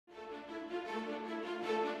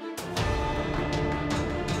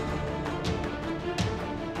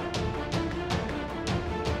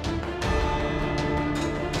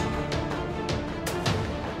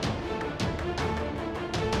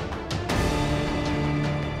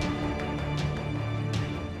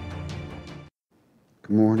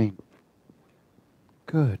Good morning.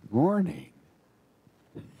 Good morning.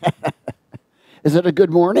 Is it a good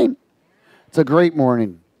morning? It's a great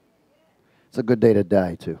morning. It's a good day to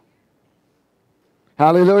die, too.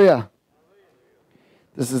 Hallelujah.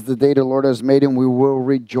 This is the day the Lord has made, and we will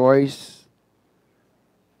rejoice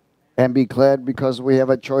and be glad because we have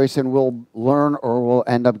a choice, and we'll learn or we'll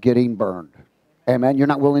end up getting burned. Amen. You're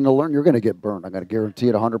not willing to learn, you're going to get burned. I'm going to guarantee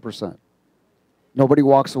it 100%. Nobody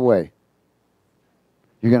walks away.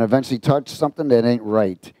 You're going to eventually touch something that ain't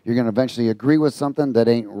right. You're going to eventually agree with something that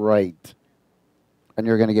ain't right. And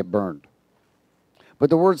you're going to get burned.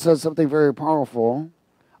 But the Word says something very powerful.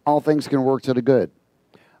 All things can work to the good.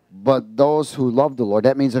 But those who love the Lord,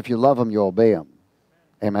 that means if you love Him, you obey Him.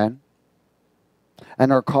 Amen?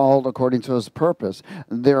 And are called according to His purpose.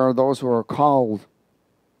 There are those who are called,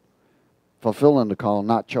 fulfilling the call,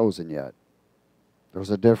 not chosen yet.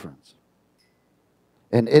 There's a difference.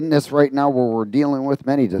 And in this right now where we're dealing with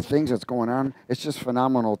many of the things that's going on, it's just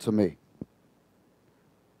phenomenal to me.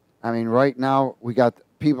 I mean, right now we got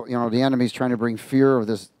people, the enemy's trying to bring fear of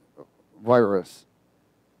this virus.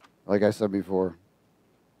 Like I said before.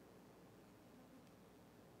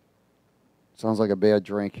 Sounds like a bad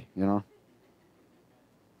drink,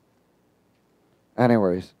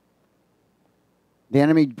 Anyways. The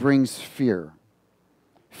enemy brings fear.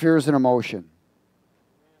 Fear is an emotion.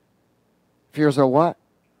 Fear is a what?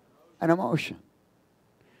 An emotion.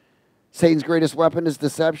 Satan's greatest weapon is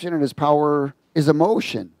deception, and his power is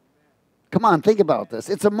emotion. Come on, think about this.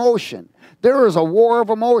 It's emotion. There is a war of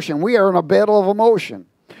emotion. We are in a battle of emotion.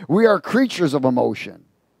 We are creatures of emotion.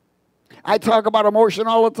 I talk about emotion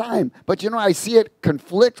all the time, but I see it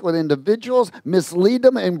conflict with individuals, mislead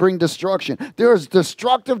them, and bring destruction. There's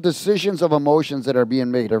destructive decisions of emotions that are being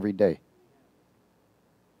made every day.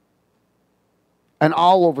 And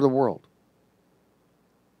all over the world.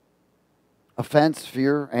 Offense,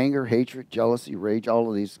 fear, anger, hatred, jealousy, rage, all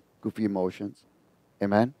of these goofy emotions.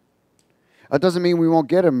 Amen? That doesn't mean we won't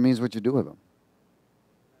get them. It means what you do with them.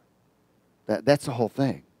 That's the whole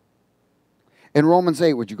thing. In Romans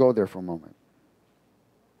 8, would you go there for a moment?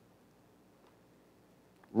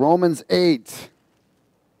 Romans 8.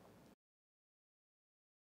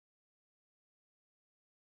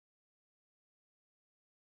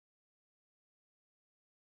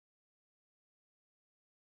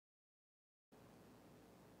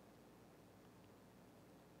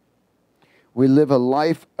 We live a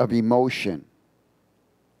life of emotion.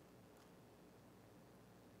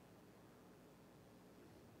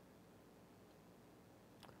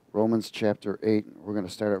 Romans chapter 8, we're going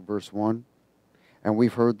to start at verse 1. And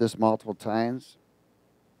we've heard this multiple times.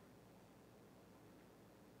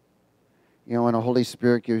 When the Holy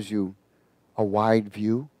Spirit gives you a wide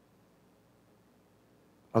view,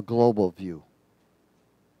 a global view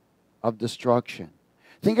of destruction.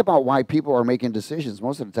 Think about why people are making decisions.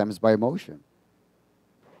 Most of the time it's by emotion.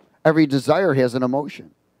 Every desire has an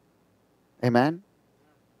emotion. Amen?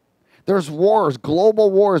 There's wars,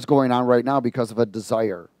 global wars going on right now because of a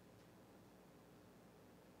desire.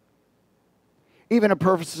 Even a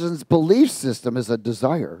person's belief system is a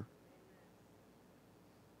desire.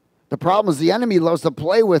 The problem is the enemy loves to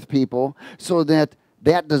play with people so that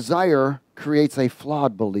desire creates a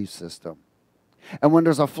flawed belief system. And when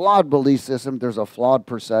there's a flawed belief system, there's a flawed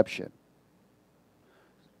perception.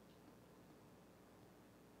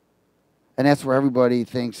 And that's where everybody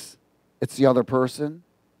thinks it's the other person.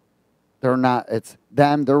 They're not, it's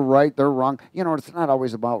them, they're right, they're wrong. It's not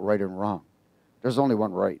always about right and wrong. There's only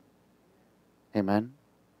one right. Amen?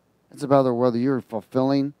 It's about whether you're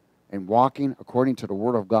fulfilling and walking according to the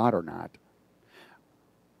Word of God or not.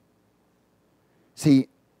 See,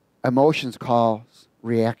 emotions cause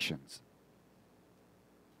reactions.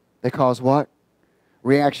 They cause what?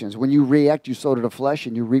 Reactions. When you react, you sow to the flesh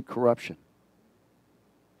and you reap corruption.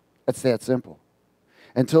 It's that simple.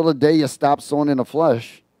 Until the day you stop sowing in the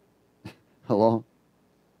flesh, hello?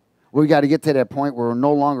 We got to get to that point where we're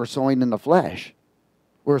no longer sowing in the flesh.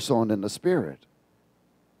 We're sowing in the Spirit.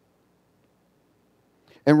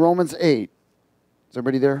 In Romans 8, is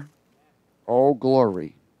everybody there? Oh,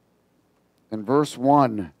 glory. In verse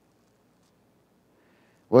 1,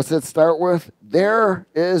 what's it start with? There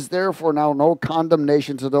is therefore now no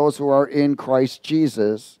condemnation to those who are in Christ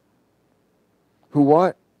Jesus. Who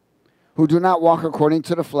what? Who do not walk according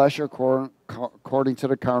to the flesh or according to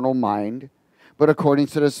the carnal mind, but according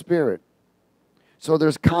to the Spirit. So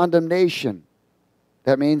there's condemnation.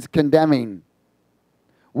 That means condemning.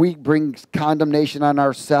 We bring condemnation on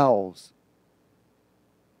ourselves.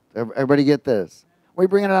 Everybody get this? We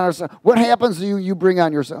bring it on ourselves. What happens to you bring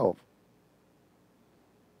on yourself?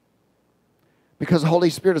 Because the Holy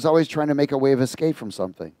Spirit is always trying to make a way of escape from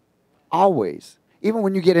something. Always. Even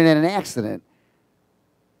when you get in an accident,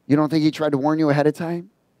 you don't think he tried to warn you ahead of time?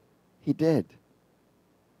 He did.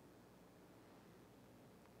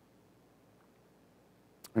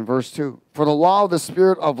 In verse 2, for the law of the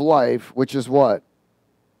Spirit of life, which is what?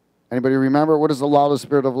 Anybody remember? What is the law of the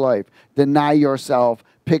Spirit of life? Deny yourself,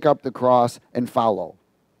 pick up the cross, and follow.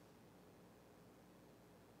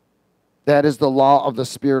 That is the law of the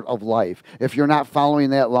Spirit of life. If you're not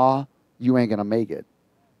following that law, you ain't going to make it.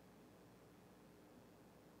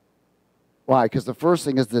 Why? Because the first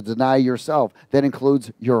thing is to deny yourself. That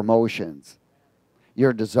includes your emotions,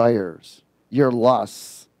 your desires, your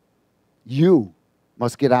lusts. You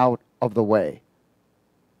must get out of the way.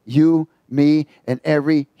 You, me, and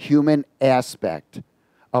every human aspect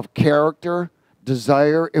of character,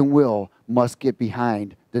 desire, and will must get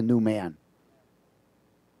behind the new man.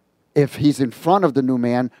 If he's in front of the new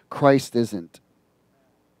man, Christ isn't.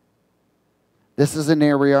 This is an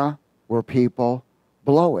area where people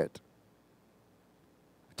blow it.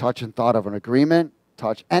 Touch and thought of an agreement,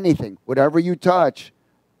 touch anything. Whatever you touch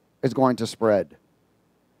is going to spread.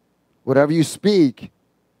 Whatever you speak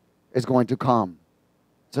is going to come.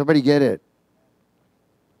 Does everybody get it?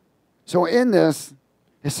 So in this,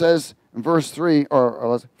 it says in verse 3,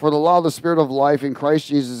 for the law of the Spirit of life in Christ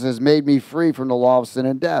Jesus has made me free from the law of sin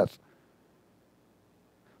and death.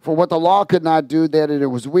 For what the law could not do, that it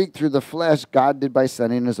was weak through the flesh, God did by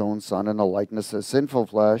sending his own Son in the likeness of sinful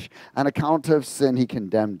flesh. On account of sin, he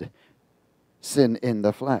condemned sin in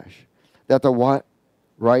the flesh. That the what?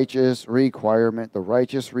 Righteous requirement. The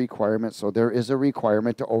righteous requirement. So there is a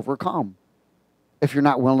requirement to overcome. If you're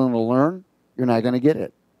not willing to learn, you're not going to get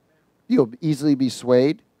it. You'll easily be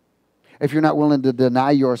swayed. If you're not willing to deny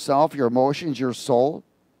yourself, your emotions, your soul,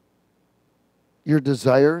 your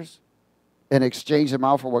desires, and exchange them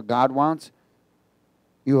out for what God wants,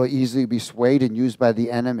 you will easily be swayed and used by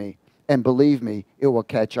the enemy. And believe me, it will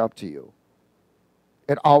catch up to you.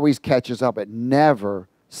 It always catches up. It never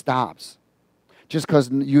stops. Just because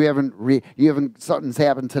something's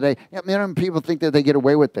happened today. People think that they get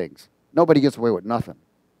away with things. Nobody gets away with nothing.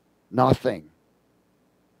 Nothing.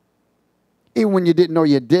 Even when you didn't know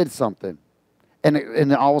you did something.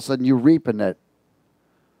 And all of a sudden you're reaping it.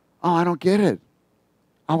 Oh, I don't get it.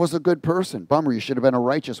 I was a good person. Bummer, you should have been a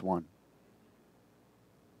righteous one.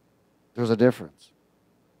 There's a difference.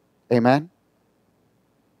 Amen?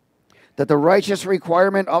 That the righteous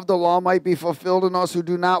requirement of the law might be fulfilled in us who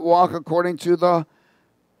do not walk according to the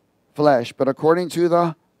flesh, but according to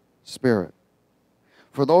the Spirit.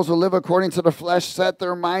 For those who live according to the flesh set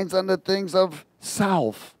their minds on the things of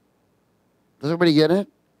self. Does everybody get it?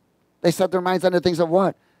 They set their minds on the things of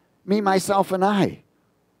what? Me, myself, and I.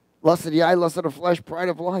 Lust of the eye, lust of the flesh, pride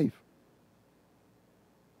of life.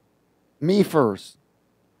 Me first.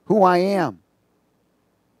 Who I am.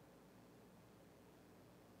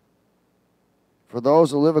 For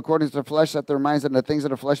those who live according to the flesh set their minds on the things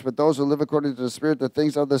of the flesh, but those who live according to the Spirit, the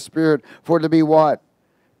things of the Spirit. For to be what?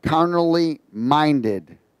 Carnally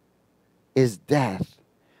minded is death.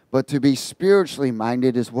 But to be spiritually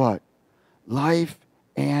minded is what? Life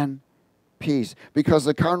and peace. Because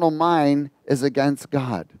the carnal mind is against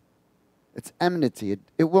God. It's enmity.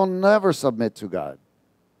 It will never submit to God.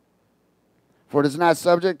 For it is not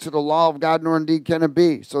subject to the law of God, nor indeed can it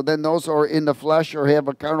be. So then those who are in the flesh or have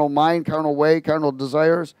a carnal mind, carnal way, carnal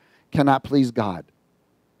desires, cannot please God.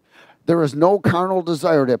 There is no carnal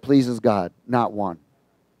desire that pleases God. Not one.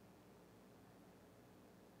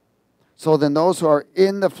 So then those who are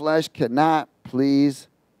in the flesh cannot please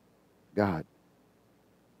God.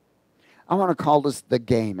 I want to call this the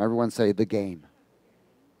game. Everyone say the game.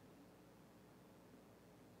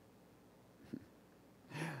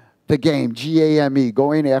 The game, G-A-M-E,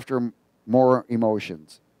 going after more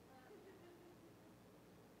emotions.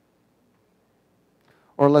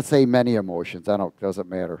 Or let's say many emotions. Doesn't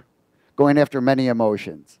matter. Going after many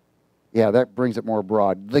emotions. Yeah, that brings it more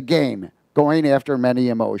broad. The game, going after many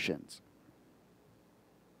emotions.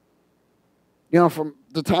 You know, from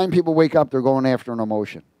the time people wake up, they're going after an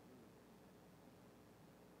emotion.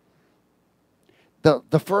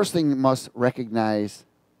 The first thing you must recognize,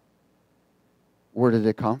 where did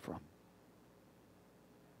it come from?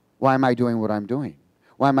 Why am I doing what I'm doing?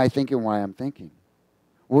 Why am I thinking why I'm thinking?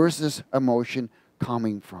 Where's this emotion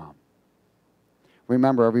coming from?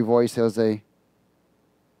 Remember, every voice has a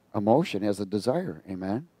emotion, has a desire.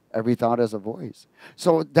 Amen? Every thought has a voice.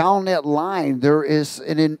 So down that line, there is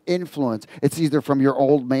an influence. It's either from your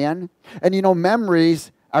old man. And you know,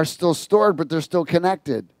 memories are still stored, but they're still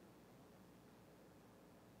connected.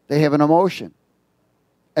 They have an emotion.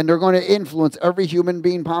 And they're going to influence every human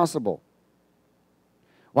being possible.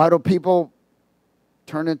 Why do people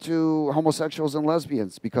turn into homosexuals and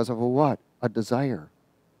lesbians? Because of a what? A desire.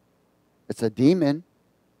 It's a demon.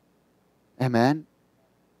 Amen.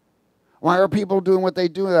 Why are people doing what they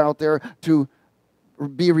do out there to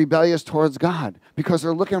be rebellious towards God? Because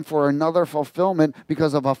they're looking for another fulfillment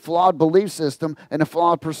because of a flawed belief system and a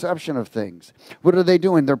flawed perception of things. What are they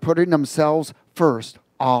doing? They're putting themselves first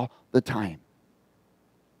all the time.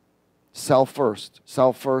 Self first,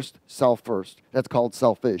 self first, self first. That's called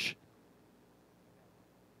selfish.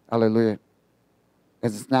 Hallelujah.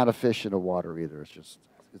 And it's not a fish in the water either.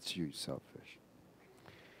 It's you, selfish.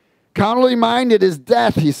 Carnally minded is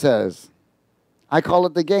death, he says. I call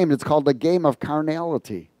it the game. It's called the game of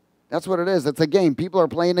carnality. That's what it is. It's a game. People are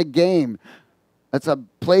playing a game. It's a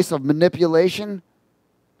place of manipulation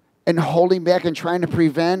and holding back and trying to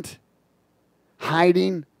prevent,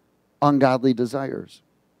 hiding ungodly desires.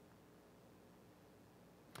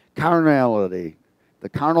 Carnality. The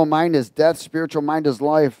carnal mind is death. Spiritual mind is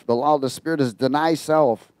life. The law of the Spirit is deny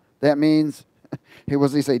self. That means, what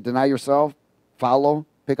does he say? Deny yourself, follow,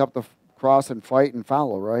 pick up the cross and fight and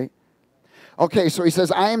follow, right? Okay, so he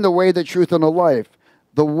says, I am the way, the truth, and the life.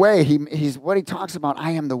 The way, he's what he talks about,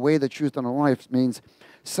 I am the way, the truth, and the life, means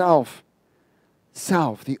self,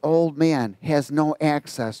 the old man, has no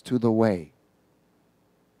access to the way.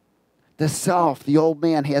 The self, the old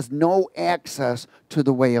man, has no access to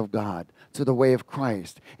the way of God, to the way of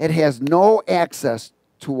Christ. It has no access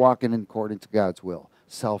to walking according to God's will.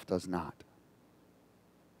 Self does not.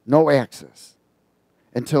 No access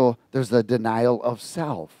until there's the denial of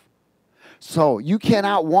self. So you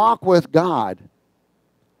cannot walk with God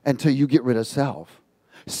until you get rid of self.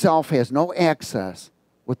 Self has no access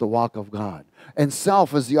with the walk of God. And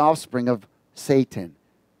self is the offspring of Satan.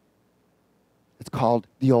 It's called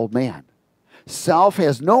the old man. Self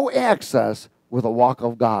has no access with the walk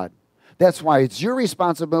of God. That's why it's your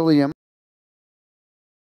responsibility and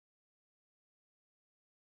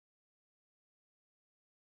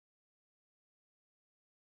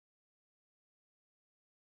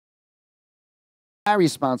my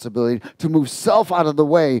responsibility to move self out of the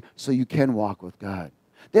way so you can walk with God.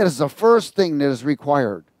 That is the first thing that is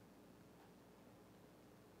required.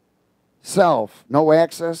 Self, no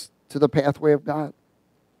access to the pathway of God.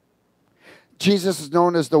 Jesus is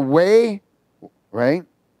known as the way, right?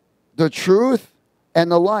 The truth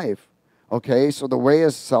and the life. Okay, so the way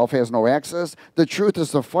is self has no access. The truth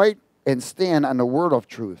is to fight and stand on the word of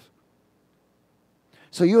truth.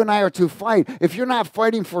 So you and I are to fight. If you're not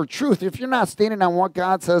fighting for truth, if you're not standing on what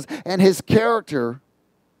God says and his character,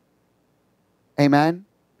 amen,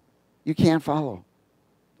 you can't follow.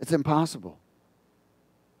 It's impossible.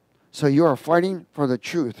 So you are fighting for the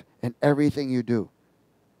truth in everything you do.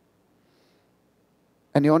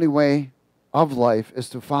 And the only way of life is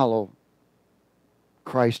to follow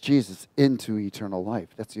Christ Jesus into eternal life.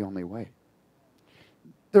 That's the only way.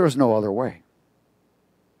 There is no other way.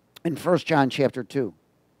 In 1 John chapter 2.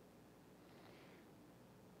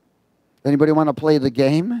 Anybody want to play the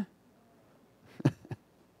game?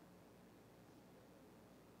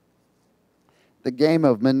 The game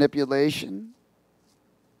of manipulation.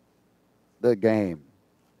 The game.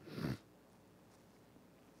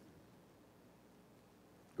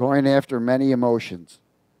 Going after many emotions.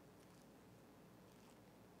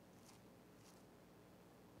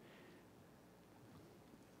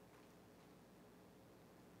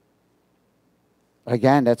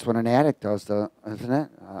 Again, that's what an addict does, isn't it?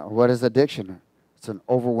 What is addiction? It's an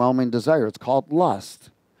overwhelming desire. It's called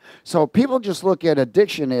lust. So people just look at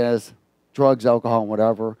addiction as drugs, alcohol, and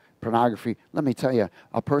whatever, pornography. Let me tell you,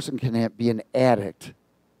 a person can be an addict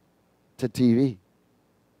to TV.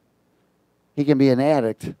 He can be an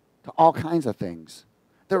addict to all kinds of things.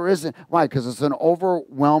 There isn't. Why? Because it's an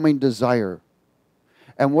overwhelming desire.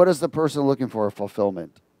 And what is the person looking for?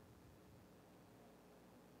 Fulfillment.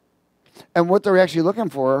 And what they're actually looking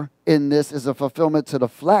for in this is a fulfillment to the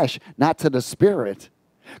flesh, not to the spirit.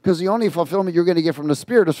 Because the only fulfillment you're going to get from the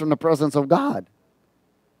spirit is from the presence of God.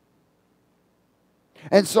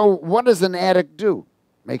 And so what does an addict do?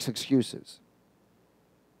 Makes excuses.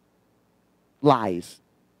 Lies.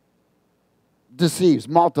 Deceives.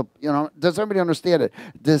 Does everybody understand it?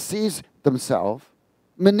 Deceives themselves.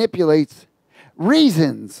 Manipulates.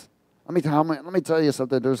 Reasons. Let me tell you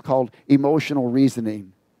something. There's called emotional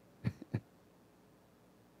reasoning.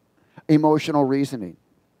 Emotional reasoning.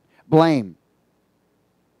 Blame.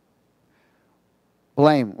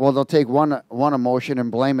 Blame. Well, they'll take one emotion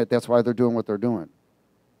and blame it. That's why they're doing what they're doing.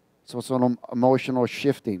 So it's an emotional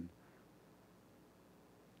shifting.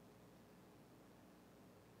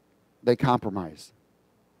 They compromise.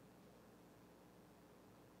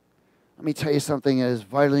 Let me tell you something that is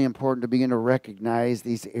vitally important to begin to recognize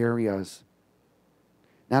these areas,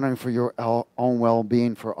 not only for your own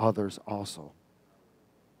well-being, for others also.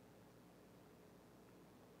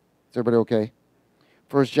 Is everybody okay?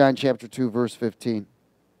 1 John chapter 2, verse 15.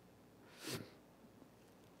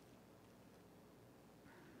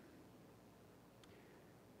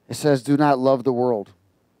 It says, do not love the world.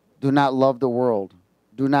 Do not love the world.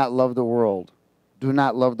 Do not love the world. Do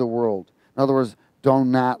not love the world. In other words, do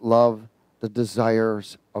not love the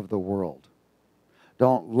desires of the world.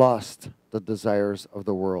 Don't lust the desires of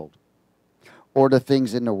the world or the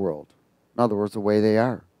things in the world. In other words, the way they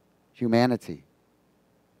are. Humanity.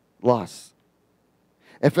 Lust.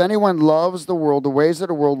 If anyone loves the world, the ways of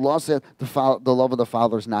the world, loves it, the love of the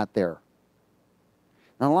Father is not there.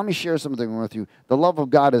 Now, let me share something with you. The love of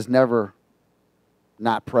God is never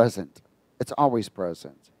not present. It's always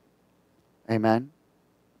present. Amen?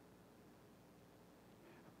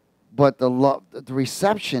 But the love, the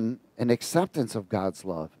reception and acceptance of God's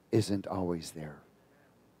love isn't always there.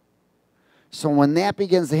 So when that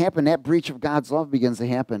begins to happen, that breach of God's love begins to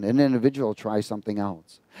happen, an individual will try something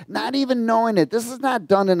else. Not even knowing it. This is not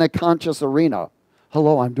done in a conscious arena.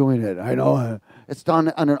 Hello, I'm doing it. I know. It's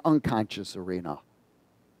done in an unconscious arena.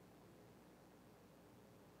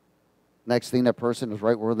 Next thing, that person is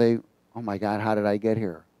right where they, oh my God, how did I get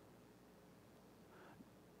here?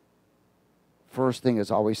 First thing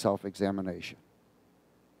is always self-examination.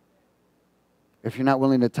 If you're not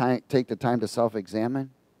willing to take the time to self-examine,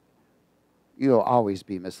 you'll always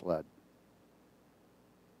be misled.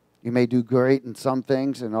 You may do great in some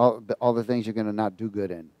things, and all the things you're going to not do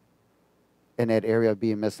good in that area of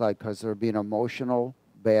being misled, because there'll be an emotional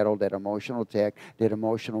battle, that emotional attack, that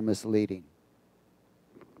emotional misleading.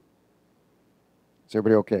 Is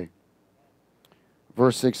everybody okay?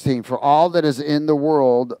 Verse 16, for all that is in the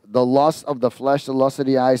world, the lust of the flesh, the lust of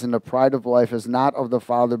the eyes, and the pride of life is not of the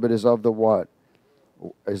Father, but is of the what?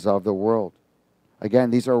 Is of the world. Again,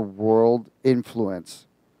 these are world influence.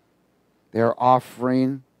 They are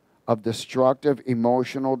offering of destructive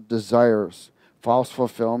emotional desires, false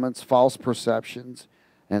fulfillments, false perceptions,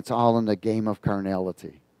 and it's all in the game of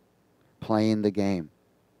carnality, playing the game.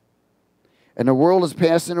 And the world is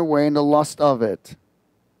passing away in the lust of it.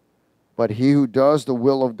 But he who does the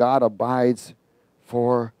will of God abides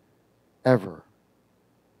forever.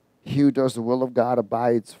 He who does the will of God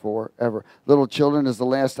abides forever. Little children, is the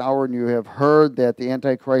last hour, and you have heard that the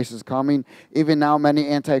Antichrist is coming. Even now many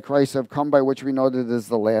Antichrists have come, by which we know that it is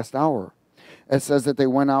the last hour. It says that they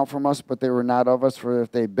went out from us, but they were not of us. For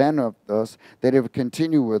if they'd been of us, they'd have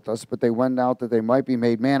continued with us. But they went out that they might be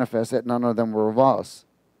made manifest, that none of them were of us.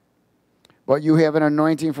 But you have an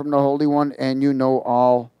anointing from the Holy One, and you know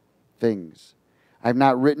all things. I've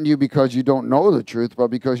not written you because you don't know the truth, but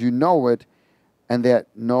because you know it, and that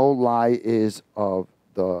no lie is of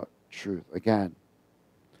the truth. Again,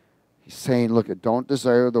 he's saying, look, don't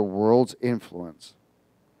desire the world's influence.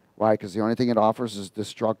 Why? Because the only thing it offers is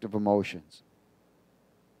destructive emotions.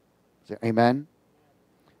 Say, amen?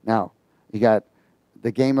 Now, you got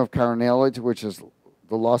the game of carnality, which is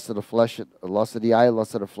the lust of the flesh, the lust of the eye,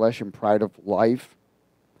 lust of the flesh, and pride of life.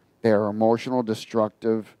 They are emotional,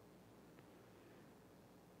 destructive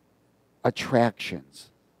attractions.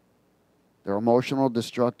 They're emotional,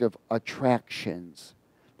 destructive attractions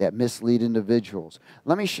that mislead individuals.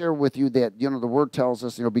 Let me share with you that, the Word tells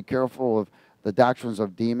us, be careful of the doctrines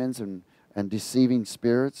of demons and deceiving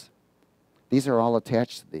spirits. These are all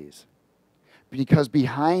attached to these. Because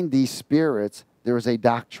behind these spirits, there is a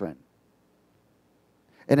doctrine.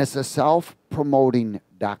 And it's a self-promoting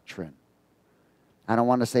doctrine. I don't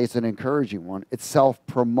want to say it's an encouraging one. It's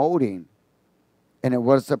self-promoting. And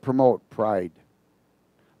what does it promote? Pride.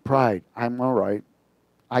 Pride. I'm all right.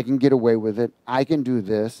 I can get away with it. I can do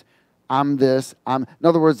this. I'm this. In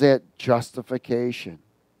other words, that justification.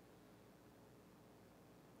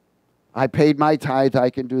 I paid my tithe. I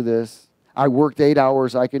can do this. I worked 8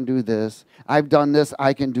 hours. I can do this. I've done this.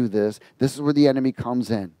 I can do this. This is where the enemy comes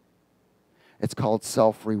in. It's called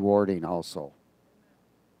self-rewarding also.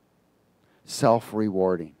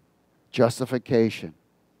 Self-rewarding. Justification.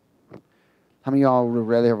 How many of y'all would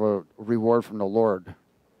rather have a reward from the Lord?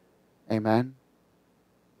 Amen?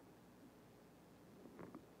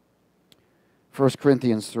 1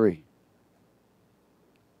 Corinthians 3.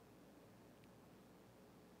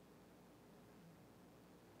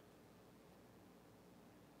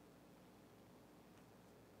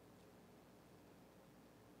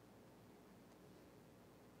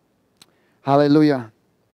 Hallelujah.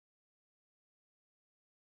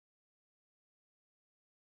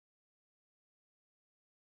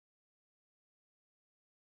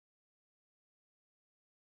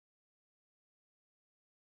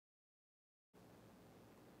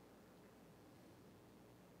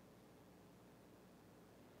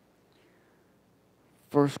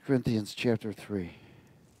 1 Corinthians chapter 3.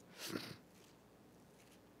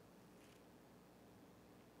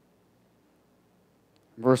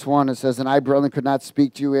 Verse 1, it says, "And I, brethren, could not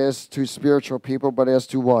speak to you as to spiritual people, but as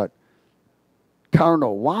to" what?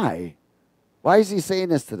 Carnal. Why? Why is he saying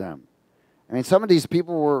this to them? I mean, some of these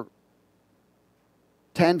people were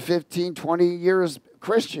 10, 15, 20 years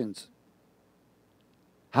Christians.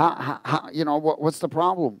 What's the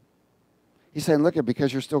problem? He's saying, look,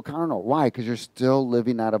 because you're still carnal. Why? Because you're still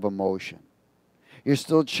living out of emotion. You're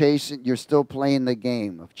still playing the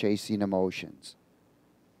game of chasing emotions.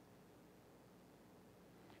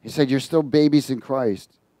 He said, you're still babies in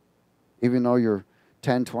Christ, even though you're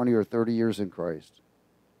 10, 20, or 30 years in Christ.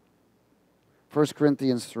 1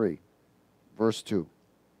 Corinthians 3, verse 2.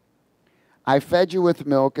 "I fed you with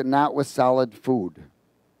milk and not with solid food.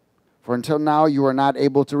 For until now you are not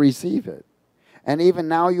able to receive it. And even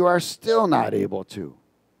now you are still not able to.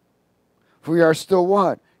 For you are still"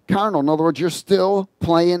 what? Carnal. In other words, you're still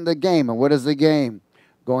playing the game. And what is the game?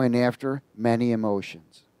 Going after many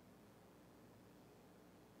emotions.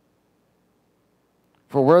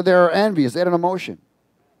 "For where there are envy," is that an emotion?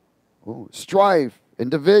 "Oh, strife and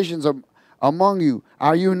divisions among you,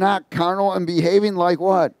 are you not carnal and behaving like"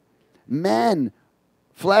 what? Men,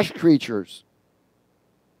 flesh creatures.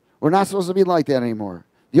 We're not supposed to be like that anymore.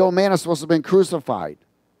 The old man is supposed to have been crucified.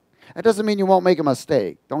 That doesn't mean you won't make a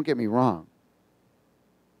mistake. Don't get me wrong.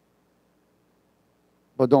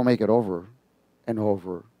 But don't make it over and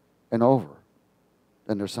over and over.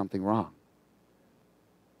 Then there's something wrong.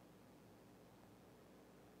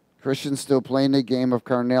 Christians still playing the game of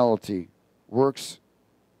carnality, works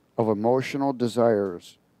of emotional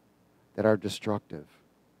desires that are destructive.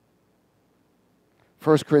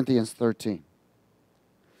 1 Corinthians 13.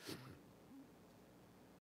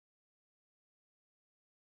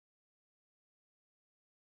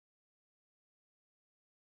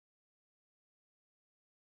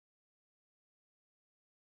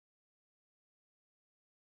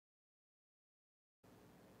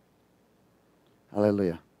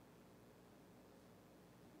 Hallelujah.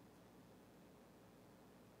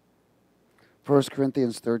 1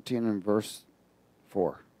 Corinthians 13 and verse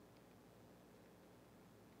 4.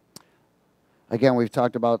 Again, we've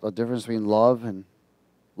talked about the difference between love and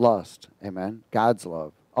lust. Amen. God's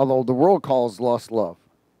love. Although the world calls lust love.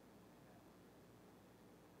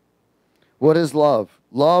 What is love?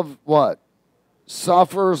 Love what?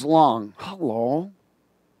 Suffers long. Hello.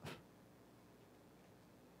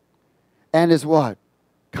 And is what?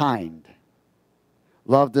 Kind.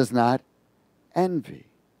 Love does not envy.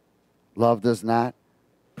 Love does not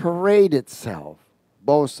parade itself,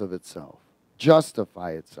 boast of itself,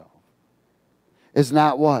 justify itself. Is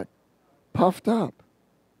not what? Puffed up.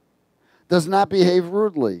 Does not behave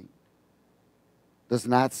rudely. Does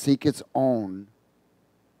not seek its own.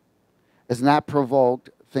 Is not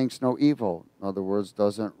provoked, thinks no evil. In other words,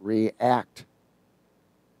 doesn't react.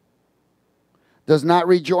 Does not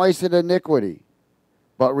rejoice in iniquity,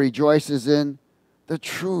 but rejoices in the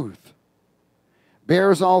truth.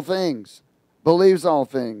 Bears all things, believes all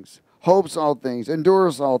things, hopes all things,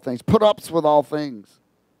 endures all things, put ups with all things.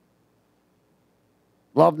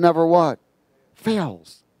 Love never what?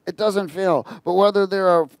 Fails. It doesn't fail. But whether there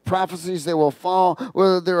are prophecies, they will fall.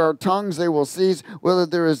 Whether there are tongues, they will cease. Whether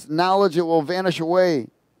there is knowledge, it will vanish away.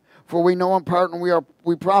 For we know in part and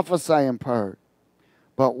we prophesy in part.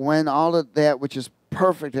 But when all of that which is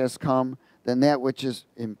perfect has come, then that which is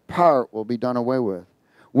in part will be done away with.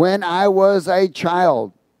 When I was a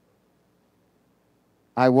child,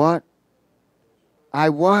 I what? I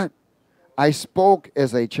what? I spoke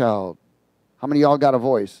as a child. How many of y'all got a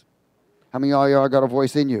voice? How many of y'all got a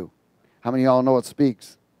voice in you? How many of y'all know it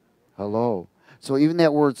speaks? Hello. So even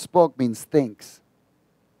that word spoke means thinks.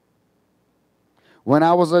 When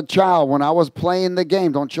I was a child, when I was playing the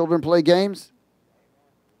game, don't children play games?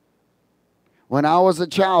 When I was a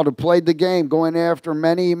child who played the game, going after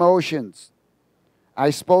many emotions,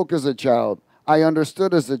 I spoke as a child. I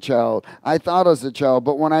understood as a child. I thought as a child.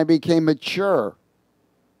 But when I became mature,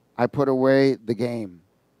 I put away the game,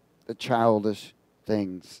 the childish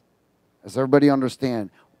things. Does everybody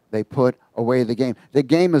understand? They put away the game. The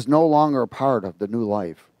game is no longer a part of the new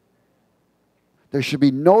life. There should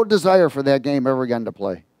be no desire for that game ever again to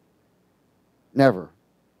play. Never.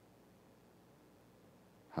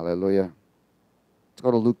 Hallelujah. Let's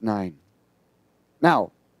go to Luke 9.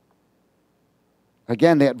 Now,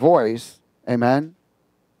 again, that voice, amen?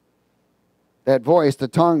 That voice, the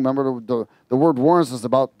tongue, remember the word warns us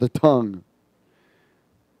about the tongue.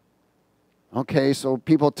 Okay, so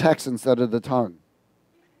people text instead of the tongue.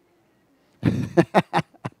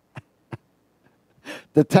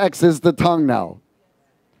 The text is the tongue now.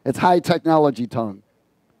 It's high technology tongue.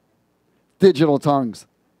 Digital tongues.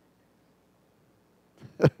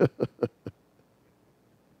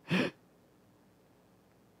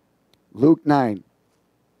 Luke 9.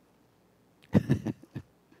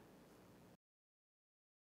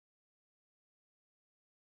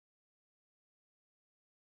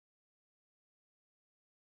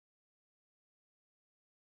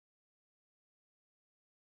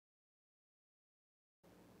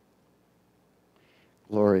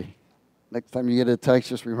 Glory. Next time you get a text,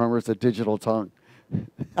 just remember it's a digital tongue.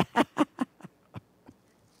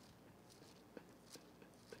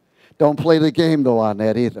 Don't play the game, though, on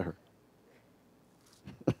that either.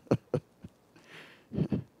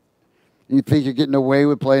 You think you're getting away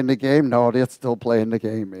with playing the game? No, that's still playing the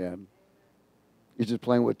game, man. You're just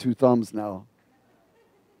playing with two thumbs now.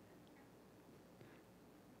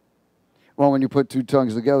 Well, when you put two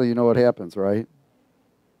tongues together, you know what happens, right?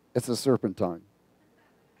 It's a serpent tongue.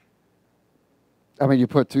 I mean, you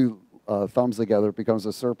put two thumbs together, it becomes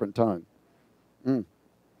a serpent tongue.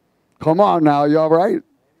 Come on now, you all right?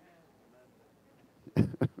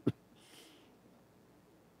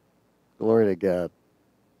 Glory to God.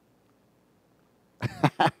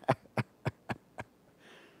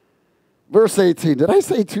 Verse 18. Did I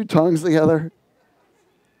say two tongues together?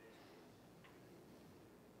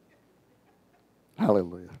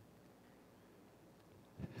 Hallelujah.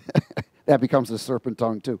 That becomes a serpent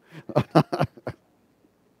tongue too.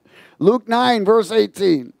 Luke 9, verse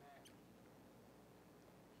 18.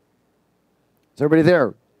 Is everybody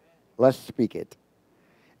there? Let's speak it.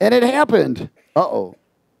 And it happened.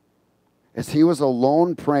 As he was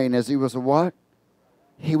alone praying, as he was a what?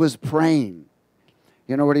 He was praying.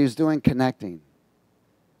 You know what he was doing? Connecting.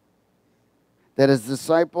 That his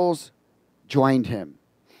disciples joined him.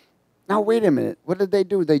 Now, wait a minute. What did they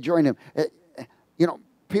do? They joined him. You know,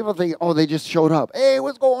 people think, oh, they just showed up. Hey,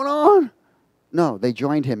 what's going on? No, they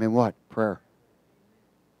joined him in what? Prayer.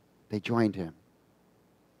 They joined him.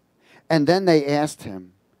 And then they asked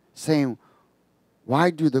him, saying,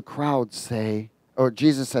 why do the crowds say, or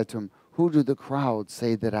Jesus said to him, who do the crowds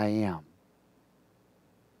say that I am?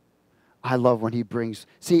 I love when he brings,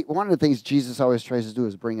 see, one of the things Jesus always tries to do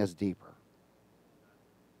is bring us deeper.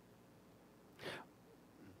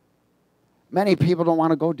 Many people don't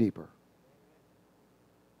want to go deeper.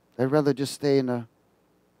 They'd rather just stay in the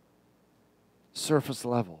surface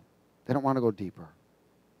level. They don't want to go deeper.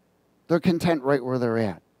 They're content right where they're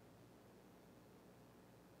at.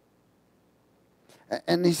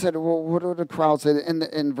 And he said, well, what do the crowd say?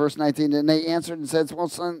 In verse 19, and they answered and said, well,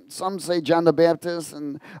 some say John the Baptist,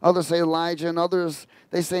 and others say Elijah, and others,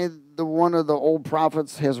 they say one of the old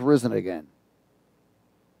prophets has risen again.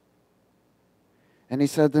 And he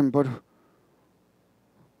said to them, but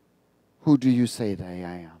who do you say that I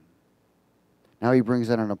am? Now he brings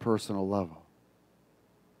it on a personal level.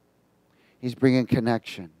 He's bringing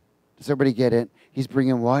connection. Does everybody get it? He's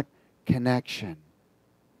bringing what? Connection.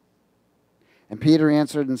 And Peter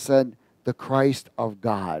answered and said, the Christ of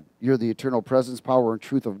God. You're the eternal presence, power, and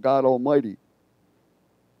truth of God Almighty.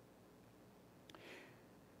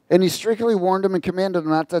 And he strictly warned him and commanded him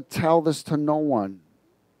not to tell this to no one,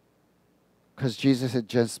 because Jesus had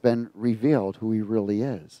just been revealed who he really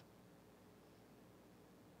is.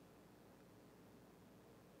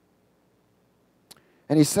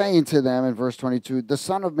 And he's saying to them in verse 22, the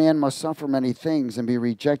Son of Man must suffer many things and be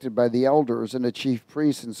rejected by the elders and the chief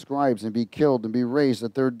priests and scribes and be killed and be raised the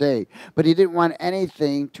third day. But he didn't want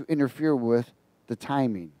anything to interfere with the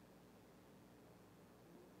timing.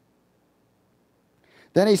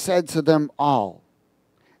 Then he said to them all,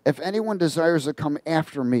 if anyone desires to come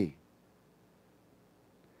after me,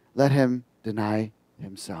 let him deny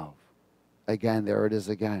himself. Again, there it is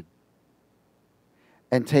again.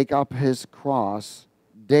 And take up his cross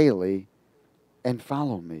daily and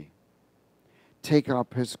follow me. Take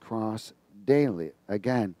up his cross daily.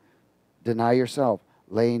 Again, deny yourself,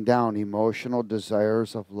 laying down emotional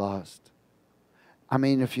desires of lust. I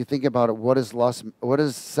mean, if you think about it, what is lust? What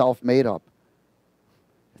is self made up?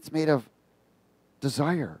 It's made of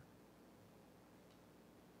desire.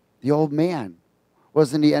 The old man,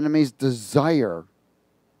 wasn't the enemy's desire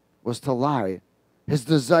was to lie. His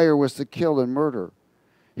desire was to kill and murder.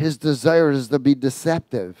 His desire is to be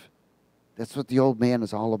deceptive. That's what the old man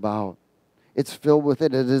is all about. It's filled with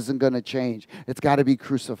it. It isn't going to change. It's got to be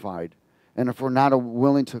crucified. And if we're not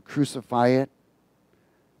willing to crucify it,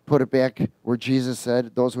 put it back where Jesus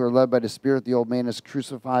said, those who are led by the Spirit, the old man is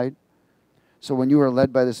crucified. So when you are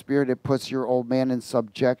led by the Spirit, it puts your old man in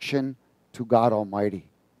subjection to God Almighty.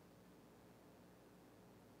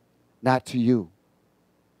 Not to you.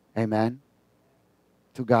 Amen?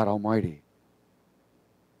 To God Almighty.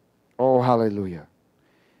 Oh, hallelujah.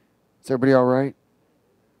 Is everybody all right?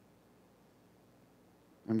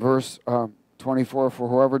 In verse 24, for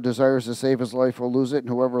whoever desires to save his life will lose it, and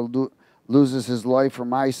whoever loses his life for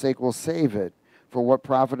my sake will save it. For what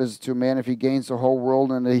profit is it to a man if he gains the whole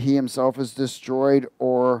world and he himself is destroyed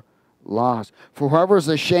or lost? For whoever is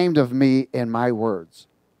ashamed of me and my words.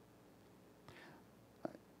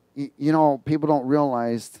 You know, people don't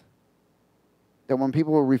realize that when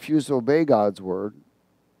people refuse to obey God's word,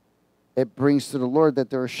 it brings to the Lord that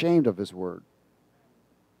they're ashamed of his word.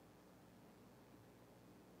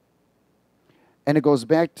 And it goes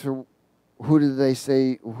back to, who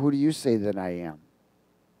do you say that I am?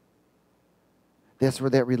 That's where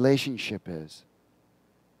that relationship is.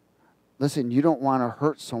 Listen, you don't want to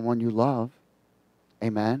hurt someone you love.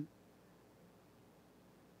 Amen?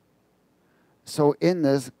 So in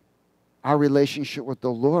this, our relationship with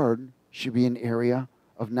the Lord should be an area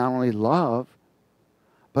of not only love,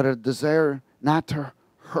 but a desire not to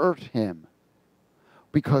hurt him,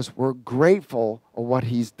 because we're grateful of what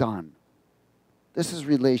he's done. This is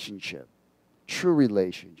relationship, true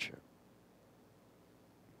relationship.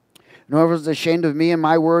 And whoever is ashamed of me and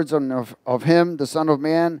my words and of him, the Son of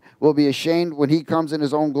Man, will be ashamed when he comes in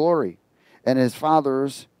his own glory, and his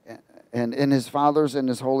fathers, and in his fathers and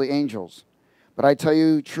his holy angels. But I tell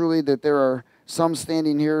you truly that there are some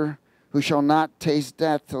standing here who shall not taste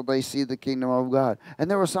death till they see the kingdom of God.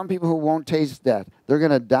 And there are some people who won't taste death. They're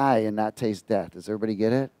going to die and not taste death. Does everybody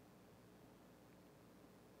get it?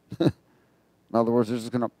 In other words, they're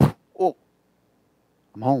just going to, oh,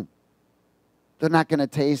 I'm home. They're not going to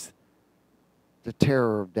taste the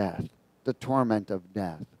terror of death, the torment of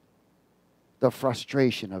death, the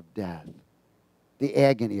frustration of death, the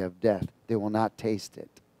agony of death. They will not taste it.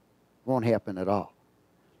 It won't happen at all.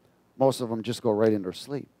 Most of them just go right into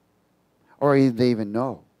sleep. Or they even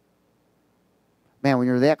know. Man, when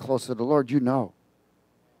you're that close to the Lord, you know.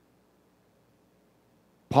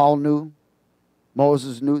 Paul knew.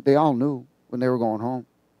 Moses knew. They all knew when they were going home.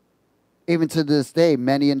 Even to this day,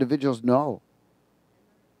 many individuals know.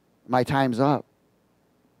 My time's up.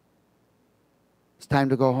 It's time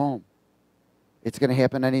to go home. It's going to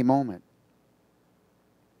happen any moment.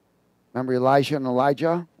 Remember Elijah and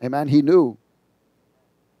Elijah? Amen? He knew.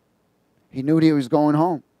 He knew that he was going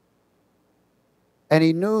home. And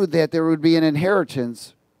he knew that there would be an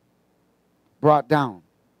inheritance brought down.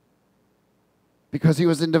 Because he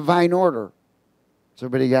was in divine order. So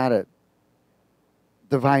everybody got it?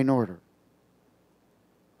 Divine order.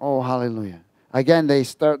 Oh, hallelujah. Again,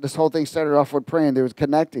 this whole thing started off with praying. There was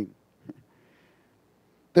connecting.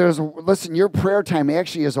 Listen, your prayer time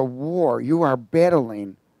actually is a war. You are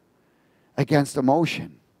battling against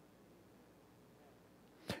emotion.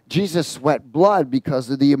 Jesus sweat blood because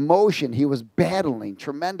of the emotion he was battling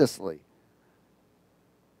tremendously.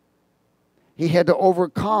 He had to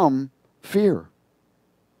overcome fear.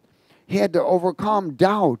 He had to overcome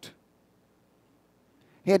doubt.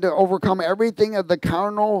 He had to overcome everything of the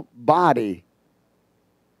carnal body.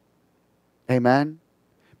 Amen?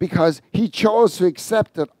 Because he chose to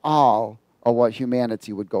accept it all of what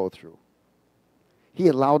humanity would go through. He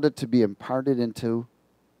allowed it to be imparted into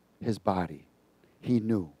his body. He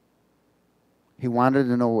knew. He wanted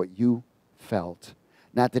to know what you felt.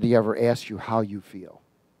 Not that he ever asked you how you feel.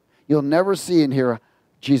 You'll never see and hear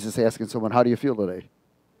Jesus asking someone, how do you feel today?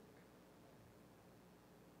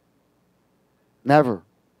 Never.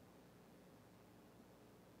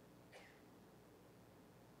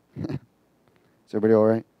 Is everybody all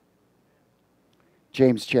right?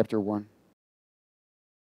 James chapter 1.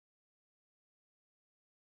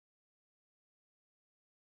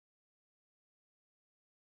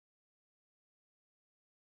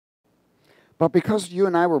 But because you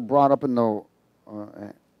and I were brought up in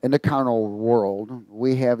the carnal world,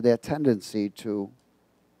 we have that tendency to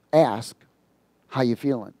ask, how you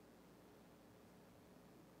feeling?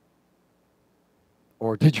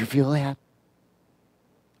 Or did you feel that?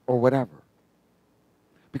 Or whatever.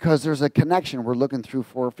 Because there's a connection we're looking through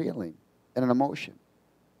for a feeling and an emotion.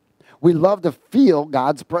 We love to feel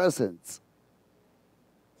God's presence.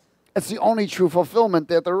 It's the only true fulfillment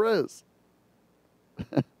that there is.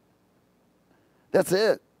 That's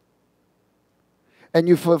it. And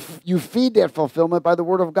you feed that fulfillment by the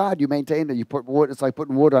Word of God. You maintain it. You put wood. It's like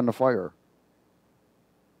putting wood on the fire.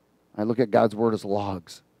 I look at God's Word as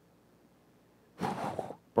logs.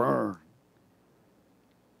 Burn.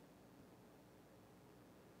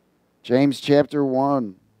 James chapter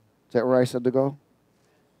 1. Is that where I said to go?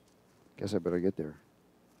 Guess I better get there.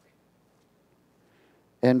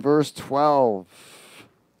 And verse 12.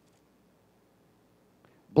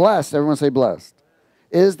 Blessed, everyone say blessed,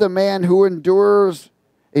 is the man who endures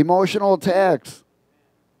Emotional attacks,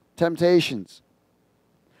 temptations.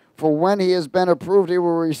 For when he has been approved, he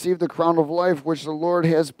will receive the crown of life, which the Lord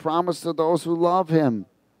has promised to those who love him.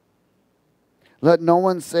 Let no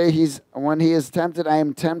one say when he is tempted, I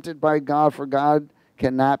am tempted by God, for God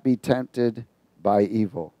cannot be tempted by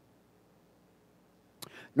evil.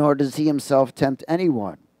 Nor does he himself tempt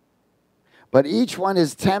anyone. But each one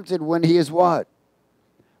is tempted when he is what?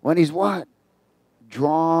 When he's what?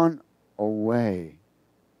 Drawn away.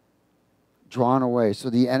 Drawn away. So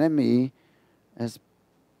the enemy is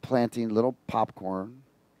planting little popcorn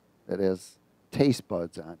that has taste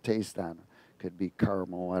buds on, taste on it. Could be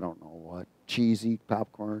caramel, I don't know what, cheesy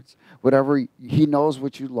popcorns, whatever. He knows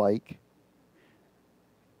what you like.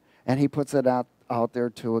 And he puts it out there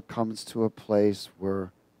till it comes to a place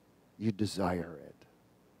where you desire it.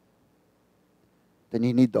 Then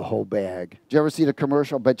you need the whole bag. Did you ever see the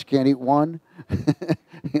commercial, bet you can't eat one?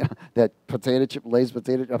 That potato chip, Lay's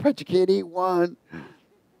potato chip, I bet you can't eat one.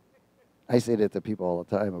 I say that to people all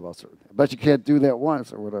the time about certain things. But you can't do that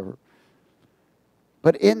once or whatever.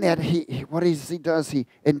 But in that, what he does, he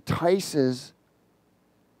entices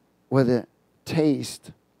with a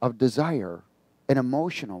taste of desire, an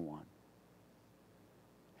emotional one.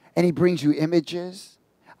 And he brings you images.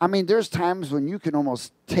 I mean, there's times when you can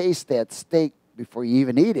almost taste that steak before you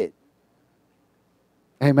even eat it.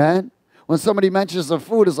 Amen? When somebody mentions the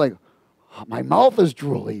food, it's like, oh, my mouth is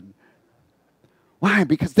drooling. Why?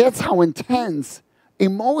 Because that's how intense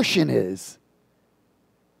emotion is.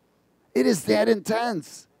 It is that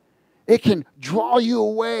intense. It can draw you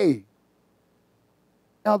away.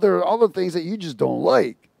 Now, there are other things that you just don't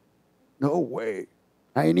like. No way.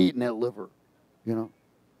 I ain't eating that liver, you know.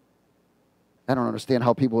 I don't understand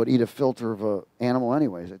how people would eat a filter of an animal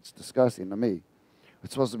anyways. It's disgusting to me.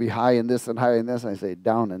 It's supposed to be high in this and high in this, and I say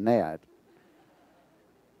down in that.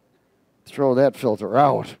 Throw that filter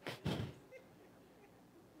out.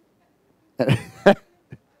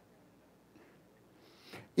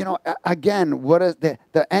 You know, again, what is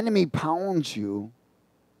the enemy pounds you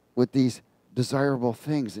with these desirable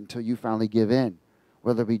things until you finally give in,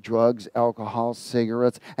 whether it be drugs, alcohol,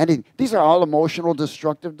 cigarettes. And these are all emotional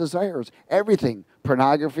destructive desires. Everything,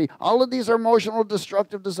 pornography, all of these are emotional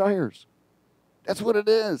destructive desires. That's what it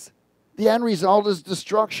is. The end result is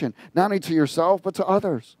destruction, not only to yourself, but to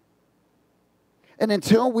others. And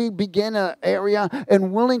until we begin an area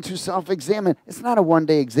and willing to self-examine, it's not a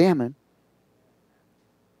one-day examine.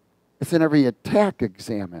 It's in every attack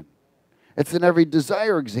examine. It's in every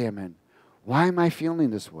desire examine. Why am I feeling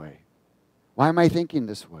this way? Why am I thinking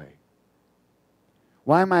this way?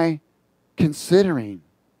 Why am I considering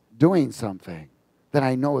doing something that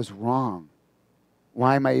I know is wrong?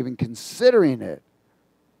 Why am I even considering it?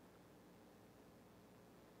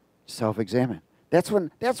 Self-examine. That's when,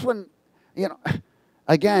 you know,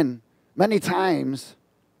 again, many times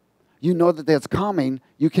you know that that's coming,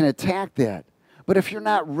 you can attack that. But if you're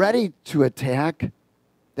not ready to attack,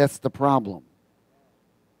 that's the problem.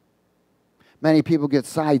 Many people get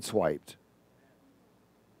sideswiped.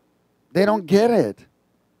 They don't get it.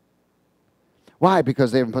 Why?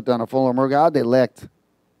 Because they haven't put down a full armor of God, they lacked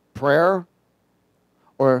prayer,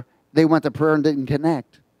 or they went to prayer and didn't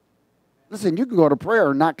connect. Listen, you can go to prayer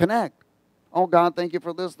and not connect. Oh, God, thank you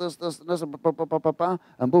for this,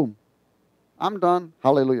 and boom. I'm done.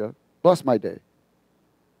 Hallelujah. Bless my day.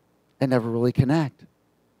 And never really connect.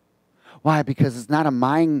 Why? Because it's not a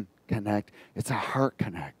mind connect, it's a heart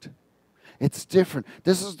connect. It's different.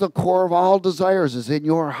 This is the core of all desires, is in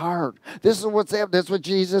your heart. This is what's happening. That's what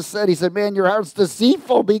Jesus said. He said, man, your heart's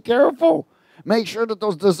deceitful. Be careful. Make sure that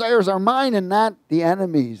those desires are mine and not the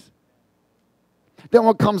enemy's. Then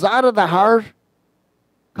what comes out of the heart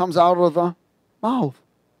comes out of the mouth.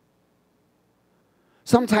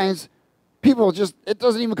 Sometimes people just, it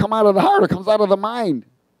doesn't even come out of the heart. It comes out of the mind.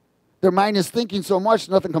 Their mind is thinking so much,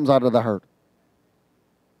 nothing comes out of the heart.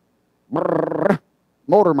 Brrr,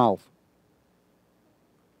 motor mouth.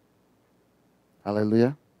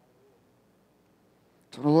 Hallelujah.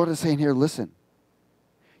 So the Lord is saying here, listen.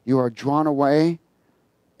 You are drawn away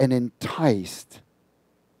and enticed.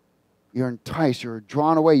 You're enticed. You're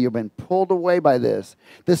drawn away. You've been pulled away by this.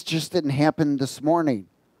 This just didn't happen this morning.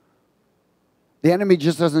 The enemy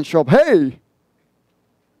just doesn't show up. Hey,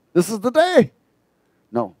 this is the day.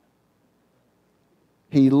 No.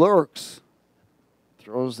 He lurks,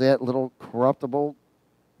 throws that little corruptible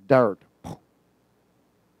dart.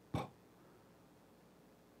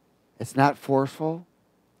 It's not forceful.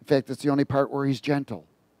 In fact, it's the only part where he's gentle.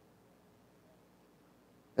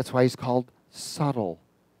 That's why he's called subtle.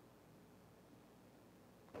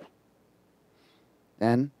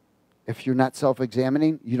 Then, if you're not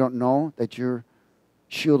self-examining, you don't know that you're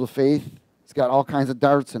shield of faith. It's got all kinds of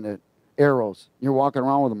darts in it, arrows. You're walking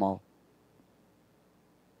around with them all.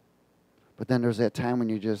 But then there's that time when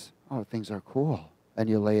you just, oh, things are cool. And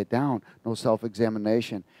you lay it down. No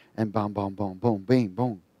self-examination. And boom, boom, boom, boom, bing,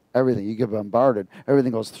 boom. Everything. You get bombarded.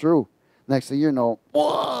 Everything goes through. Next thing you know,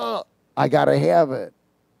 whoa, I got to have it.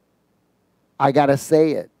 I got to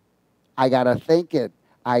say it. I got to think it.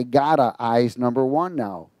 I got to. I's number one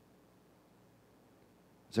now.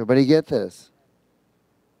 Does everybody get this?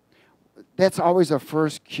 That's always a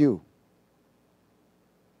first cue.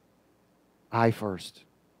 I first.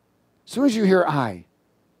 As soon as you hear I,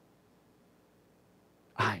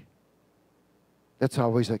 that's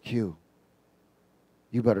always a cue.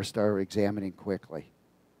 You better start examining quickly.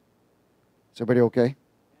 Is everybody okay?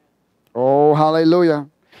 Oh, hallelujah.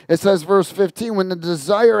 It says, verse 15, when the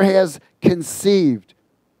desire has conceived,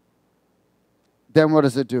 then what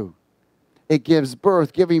does it do? It gives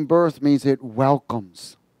birth. Giving birth means it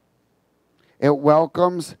welcomes. It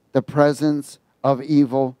welcomes the presence of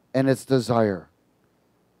evil and its desire.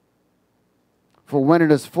 For when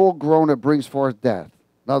it is full grown, it brings forth death.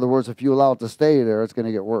 In other words, if you allow it to stay there, it's going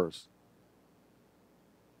to get worse.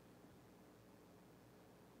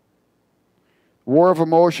 War of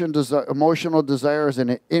emotional desire is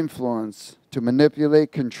an influence to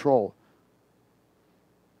manipulate, control.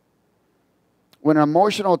 When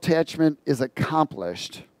emotional attachment is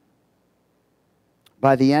accomplished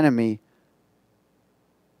by the enemy,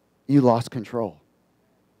 you lost control.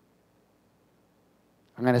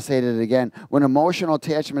 I'm going to say that again. When emotional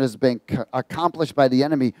attachment has been accomplished by the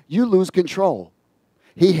enemy, you lose control.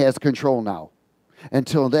 He has control now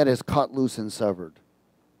until that is cut loose and severed.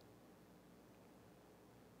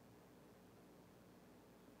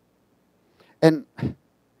 And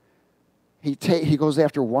he goes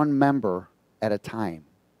after one member at a time.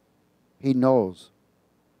 He knows.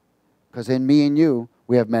 Because in me and you,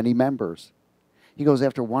 we have many members. He goes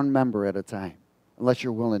after one member at a time, unless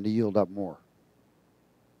you're willing to yield up more.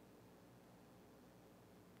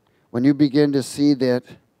 When you begin to see that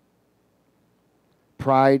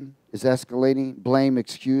pride is escalating, blame,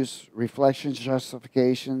 excuse, reflections,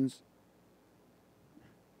 justifications,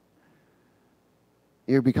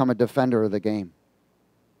 you become a defender of the game.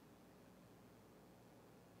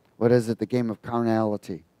 What is it? The game of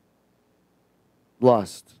carnality,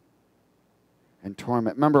 lust, and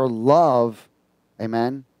torment. Remember, love,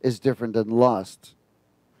 amen, is different than lust.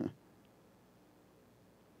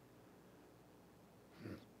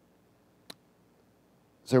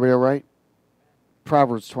 Is everybody all right?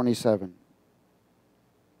 Proverbs 27.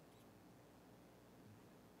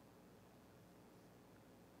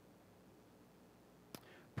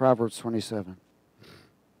 Proverbs 27.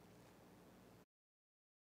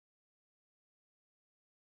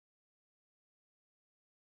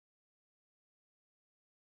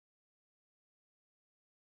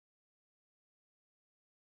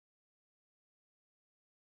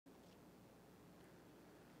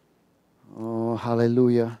 Oh,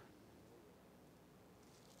 hallelujah.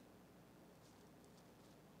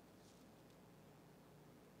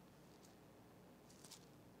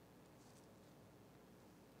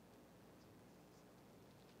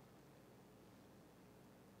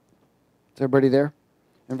 Is everybody there?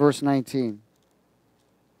 In verse 19.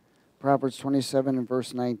 Proverbs 27 and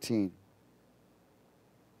verse 19.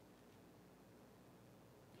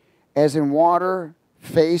 As in water,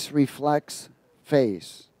 face reflects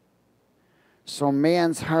face, so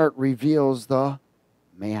man's heart reveals the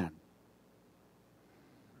man.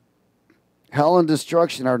 Hell and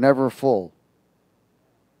destruction are never full,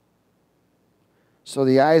 so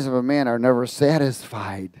the eyes of a man are never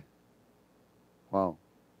satisfied. Wow.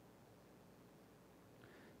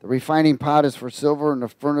 The refining pot is for silver and the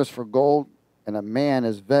furnace for gold, and a man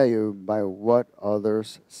is valued by what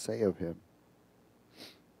others say of him.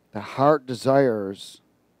 The heart desires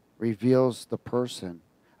reveals the person.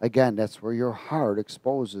 Again, that's where your heart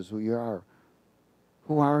exposes who you are.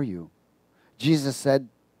 Who are you? Jesus said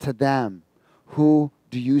to them, who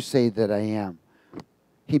do you say that I am?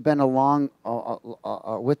 He'd been along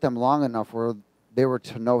with them long enough where they were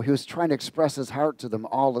to know. He was trying to express his heart to them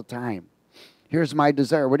all the time. Here's my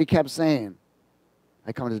desire. What he kept saying,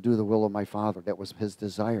 I come to do the will of my Father. That was his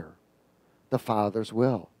desire. The Father's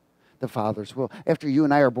will. The Father's will. After you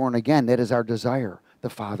and I are born again, that is our desire. The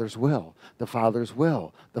Father's will. The Father's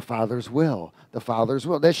will. The Father's will. The Father's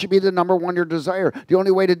will. That should be the number one, your desire. The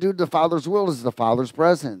only way to do the Father's will is the Father's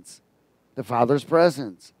presence. The Father's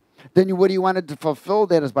presence. Then what do you want to fulfill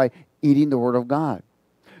that is by eating the Word of God.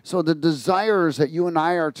 So the desires that you and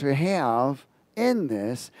I are to have in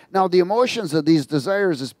this. Now, the emotions of these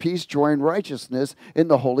desires is peace, joy, and righteousness in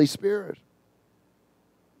the Holy Spirit.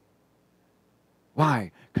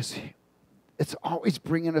 Why? Because it's always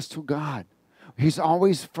bringing us to God. He's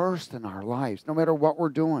always first in our lives, no matter what we're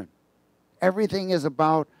doing. Everything is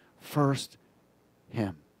about first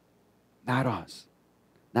Him, not us.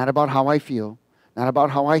 Not about how I feel, not about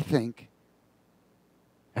how I think.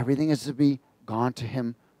 Everything is to be gone to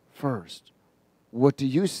Him first. What do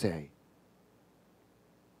you say?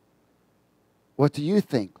 What do you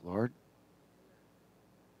think, Lord?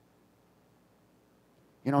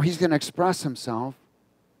 You know, He's going to express Himself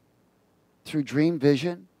through dream,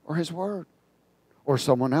 vision, or His Word, or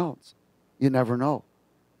someone else. You never know.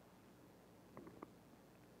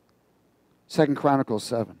 2 Chronicles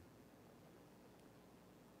 7.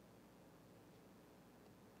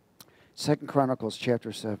 2 Chronicles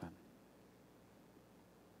chapter 7.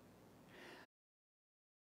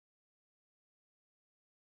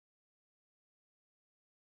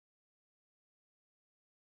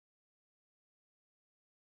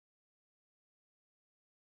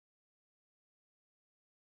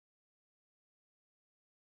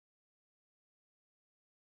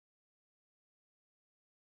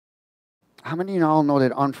 How many of you all know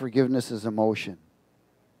that unforgiveness is emotion?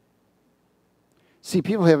 See,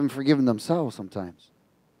 people haven't forgiven themselves sometimes.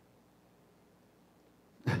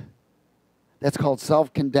 That's called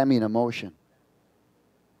self-condemning emotion.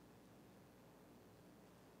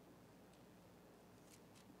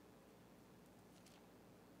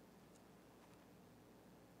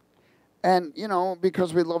 And, you know,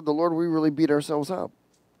 because we love the Lord, we really beat ourselves up.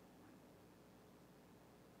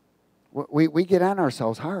 We get on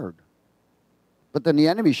ourselves hard. But then the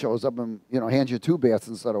enemy shows up and, you know, hands you 2 bats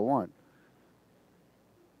instead of 1.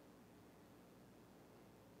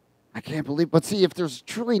 I can't believe. But see, if there's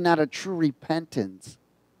truly not a true repentance,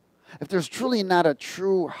 if there's truly not a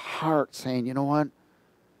true heart saying, you know what,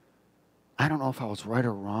 I don't know if I was right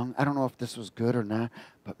or wrong. I don't know if this was good or not.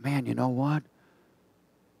 But man, you know what?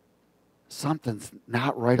 Something's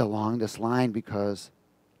not right along this line because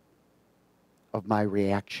of my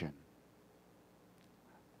reaction.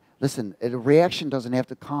 Listen, a reaction doesn't have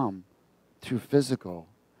to come through physical.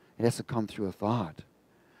 It has to come through a thought.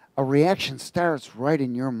 A reaction starts right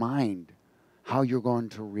in your mind, how you're going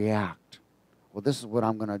to react. Well, this is what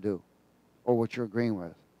I'm going to do, or what you're agreeing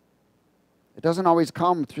with. It doesn't always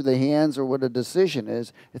come through the hands or what a decision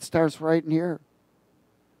is. It starts right in here.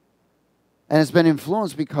 And it's been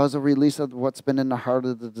influenced because of release of what's been in the heart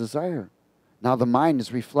of the desire. Now the mind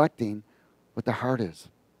is reflecting what the heart is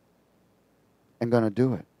and going to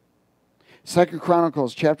do it. 2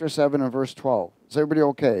 Chronicles chapter 7 and verse 12. Is everybody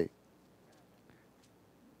okay?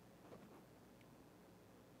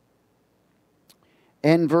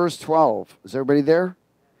 In verse 12. Is everybody there?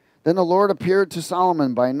 Then the Lord appeared to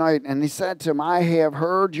Solomon by night, and He said to him, I have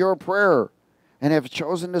heard your prayer, and have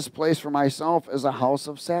chosen this place for myself as a house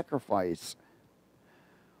of sacrifice.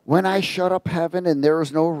 When I shut up heaven and there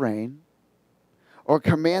is no rain, or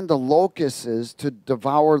command the locusts to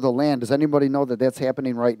devour the land. Does anybody know that that's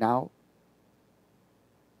happening right now?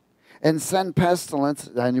 And send pestilence.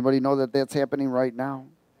 Does anybody know that that's happening right now?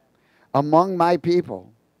 Among my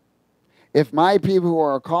people. If my people who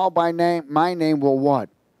are called by name, my name will what?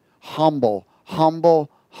 Humble, humble,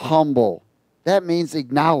 humble. That means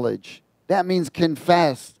acknowledge. That means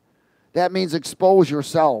confess. That means expose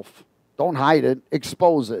yourself. Don't hide it.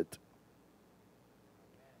 Expose it.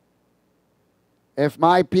 If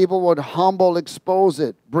my people would humble, expose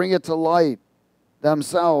it, bring it to light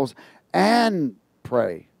themselves, and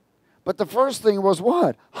pray. But the first thing was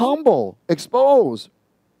what? Humble, expose,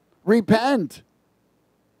 repent,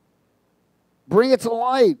 bring it to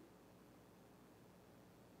light,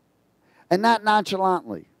 and not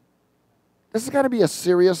nonchalantly. This has got to be a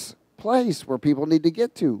serious place where people need to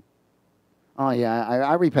get to. Oh, yeah,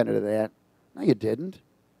 I repented of that. No, you didn't.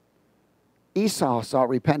 Esau sought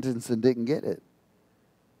repentance and didn't get it.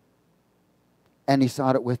 And he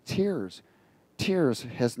sought it with tears. Tears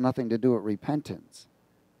has nothing to do with repentance.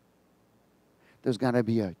 There's got to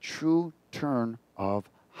be a true turn of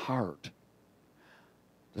heart.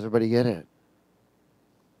 Does everybody get it?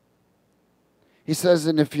 He says,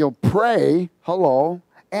 and if you'll pray, hello,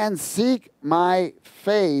 and seek my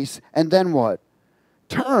face, and then what?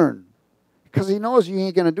 Turn. Because He knows you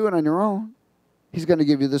ain't going to do it on your own. He's going to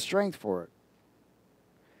give you the strength for it.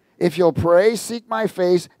 If you'll pray, seek my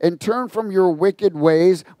face, and turn from your wicked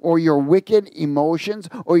ways, or your wicked emotions,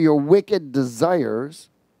 or your wicked desires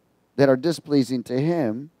that are displeasing to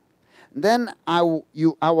Him, then I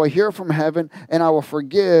will hear from heaven, and I will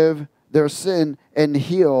forgive their sin and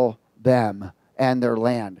heal them and their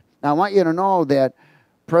land. Now, I want you to know that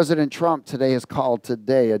President Trump today has called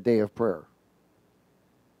today a day of prayer.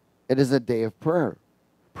 It is a day of prayer.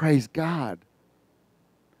 Praise God.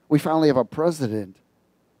 We finally have a president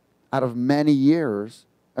out of many years.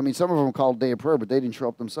 I mean, some of them called Day of Prayer, but they didn't show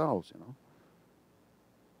up themselves, you know.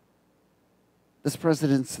 This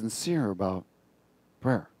president's sincere about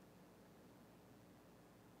prayer.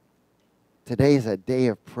 Today is a day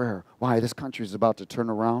of prayer. Why? This country is about to turn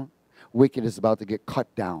around. Wicked is about to get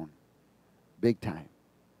cut down big time.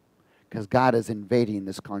 Because God is invading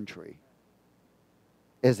this country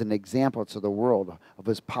as an example to the world of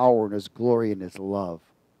his power and his glory and his love.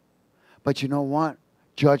 But you know what?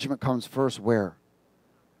 Judgment comes first where?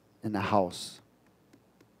 In the house.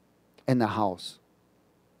 In the house.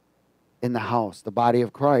 In the house, the body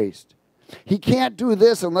of Christ. He can't do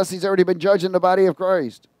this unless he's already been judging the body of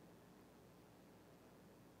Christ.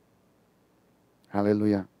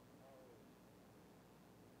 Hallelujah.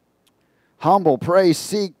 Humble, pray,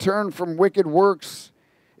 seek, turn from wicked works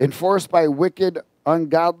enforced by wicked,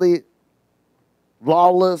 ungodly,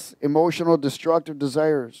 lawless, emotional, destructive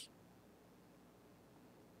desires.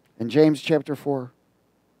 In James chapter 4.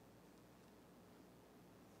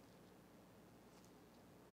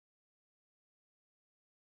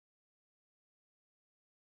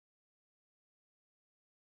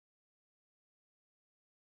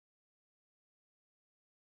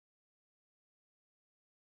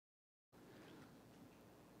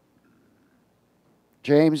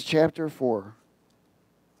 James chapter 4.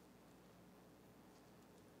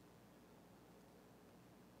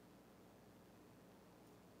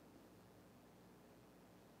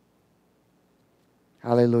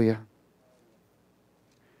 Hallelujah.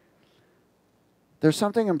 There's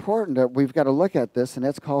something important that we've got to look at this, and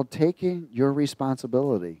it's called taking your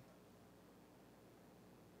responsibility.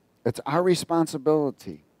 It's our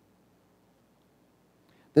responsibility.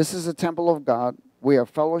 This is a temple of God. We have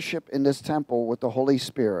fellowship in this temple with the Holy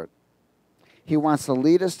Spirit. He wants to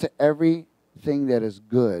lead us to everything that is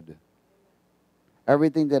good,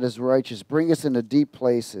 everything that is righteous, bring us into deep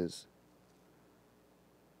places.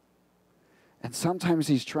 And sometimes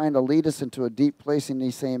he's trying to lead us into a deep place, and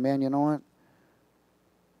he's saying, man, you know what?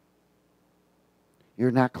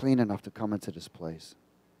 You're not clean enough to come into this place.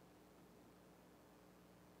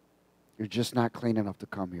 You're just not clean enough to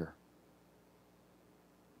come here.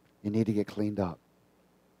 You need to get cleaned up.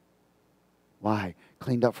 Why?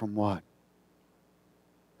 Cleaned up from what?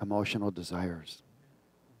 Emotional desires.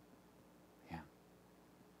 Yeah.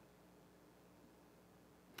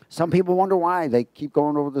 Some people wonder why they keep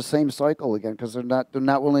going over the same cycle again, because they're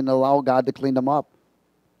not willing to allow God to clean them up.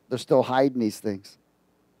 They're still hiding these things.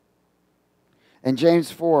 In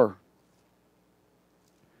James 4,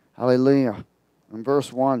 hallelujah, in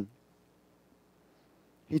verse 1,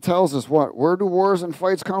 he tells us what? Where do wars and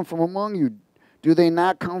fights come from among you? Do they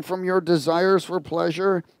not come from your desires for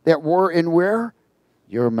pleasure that war in where?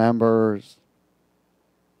 Your members.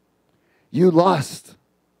 You lust.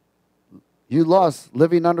 You lust,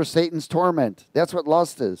 living under Satan's torment. That's what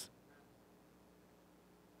lust is.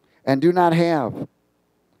 And do not have.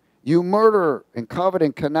 You murder and covet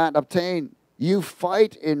and cannot obtain. You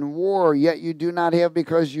fight in war, yet you do not have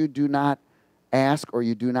because you do not ask or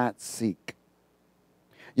you do not seek.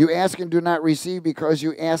 You ask and do not receive because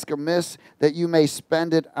you ask amiss that you may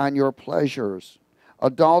spend it on your pleasures.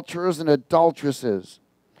 Adulterers and adulteresses,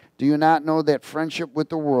 do you not know that friendship with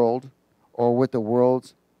the world or with the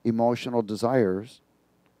world's emotional desires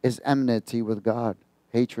is enmity with God,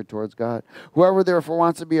 hatred towards God? Whoever therefore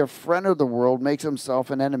wants to be a friend of the world makes himself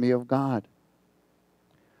an enemy of God.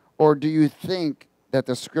 Or do you think that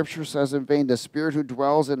the scripture says in vain, the Spirit who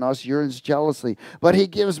dwells in us yearns jealously, but he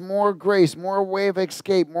gives more grace, more way of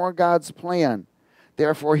escape, more God's plan.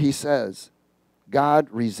 Therefore he says, God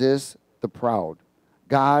resists the proud.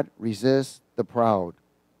 God resists the proud,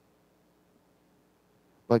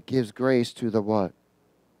 but gives grace to the what?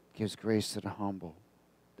 Gives grace to the humble.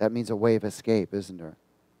 That means a way of escape, isn't there?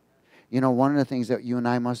 You know, one of the things that you and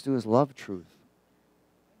I must do is love truth.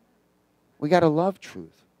 We got to love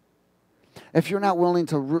truth. If you're not willing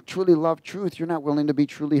to truly love truth, you're not willing to be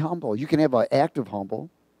truly humble. You can have an act of humble.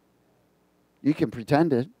 You can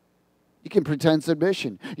pretend it. You can pretend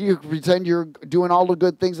submission. You can pretend you're doing all the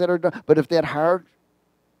good things that are done. But if that heart,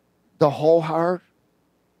 the whole heart,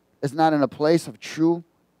 is not in a place of true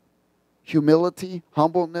humility,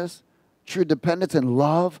 humbleness, true dependence, and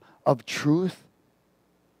love of truth,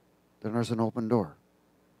 then there's an open door.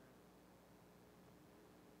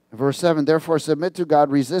 Verse 7, therefore submit to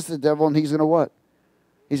God, resist the devil, and he's going to what?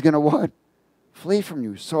 He's going to what? Flee from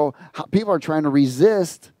you. So people are trying to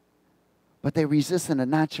resist, but they resist in a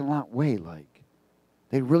nonchalant way, like.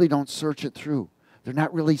 They really don't search it through. They're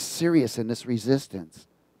not really serious in this resistance.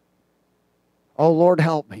 Oh, Lord,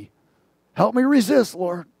 help me. Help me resist,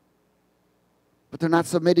 Lord. but they're not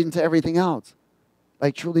submitting to everything else.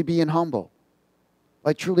 Like truly being humble.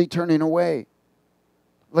 Like truly turning away.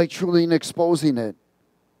 Like truly exposing it.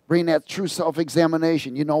 Bring that true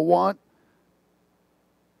self-examination. You know what?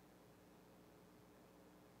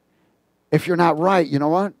 If you're not right, you know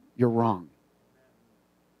what? You're wrong.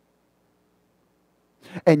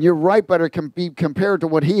 And you're right better can be compared to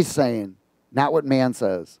what he's saying, not what man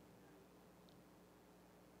says.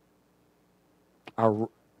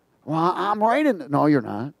 Well, I'm right in it. No, you're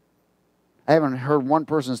not. I haven't heard one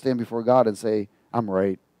person stand before God and say, I'm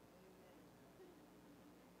right.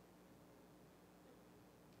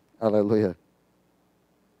 Hallelujah.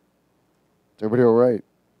 Is everybody all right?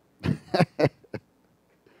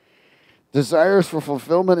 Desires for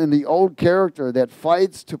fulfillment in the old character that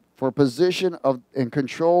fights for position and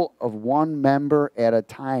control of one member at a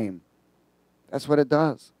time. That's what it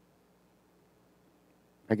does.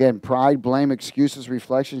 Again, pride, blame, excuses,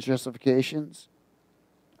 reflections, justifications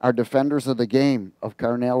are defenders of the game of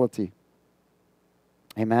carnality.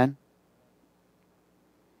 Amen?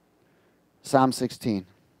 Psalm 16.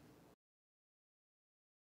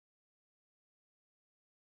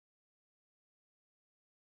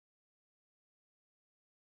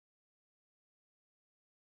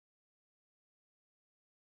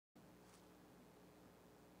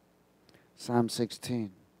 Psalm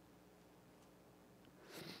 16.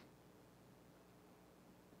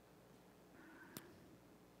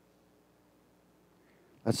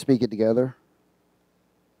 Let's speak it together.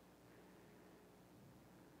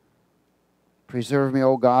 Preserve me,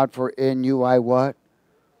 O God, for in you I what?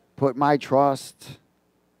 Put my trust.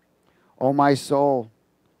 O my soul,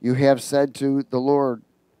 you have said to the Lord,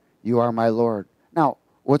 you are my Lord. Now,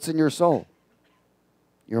 what's in your soul?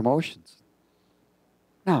 Your emotions.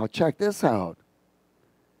 Now, check this out.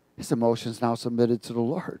 His emotions now submitted to the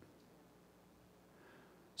Lord.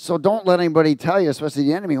 So don't let anybody tell you, especially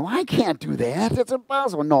the enemy, well, I can't do that. That's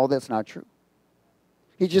impossible. No, that's not true.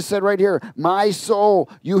 He just said right here, my soul,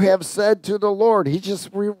 you have said to the Lord. He just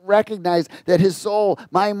recognized that his soul,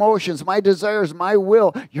 my emotions, my desires, my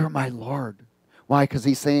will, you're my Lord. Why? Because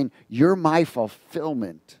he's saying, you're my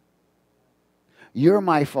fulfillment. You're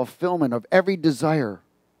my fulfillment of every desire.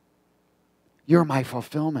 You're my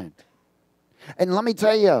fulfillment. And let me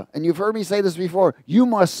tell you, and you've heard me say this before, you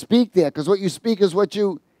must speak that, because what you speak is what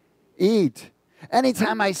you eat.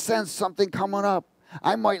 Anytime I sense something coming up,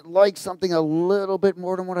 I might like something a little bit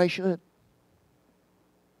more than what I should.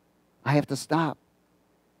 I have to stop.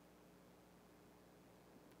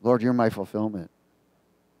 Lord, you're my fulfillment.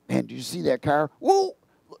 Man, do you see that car? Whoa,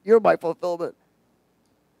 you're my fulfillment.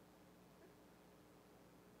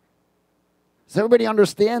 Does everybody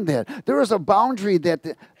understand that? There is a boundary that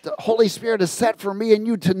the Holy Spirit has set for me and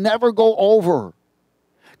you to never go over.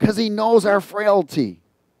 Because he knows our frailty.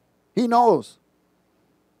 He knows.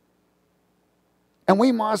 And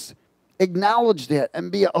we must acknowledge that and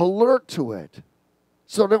be alert to it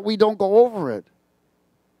so that we don't go over it.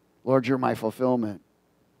 Lord, you're my fulfillment.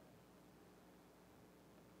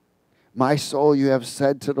 My soul, you have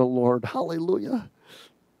said to the Lord, hallelujah,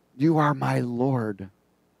 you are my Lord.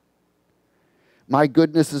 My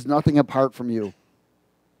goodness is nothing apart from you.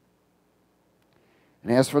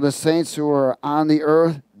 And as for the saints who are on the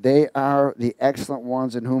earth, they are the excellent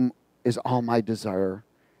ones in whom is all my desire.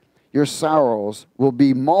 Your sorrows will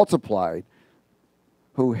be multiplied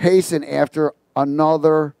who hasten after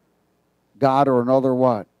another God or another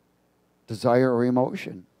what? Desire or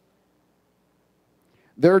emotion.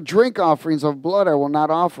 Their drink offerings of blood I will not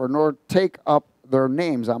offer, nor take up their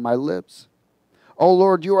names on my lips. O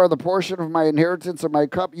Lord, you are the portion of my inheritance and my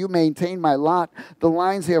cup. You maintain my lot. The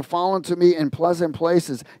lines have fallen to me in pleasant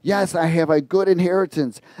places. Yes, I have a good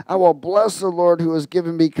inheritance. I will bless the Lord who has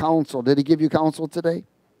given me counsel. Did he give you counsel today?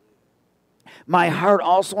 My heart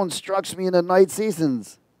also instructs me in the night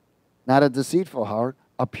seasons. Not a deceitful heart,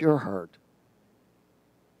 a pure heart.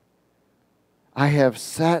 I have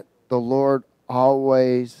set the Lord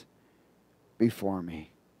always before me.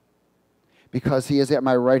 Because he is at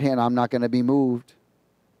my right hand, I'm not going to be moved.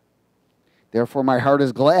 Therefore, my heart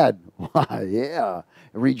is glad. Why, yeah,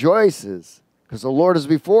 it rejoices because the Lord is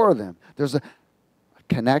before them. There's a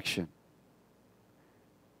connection.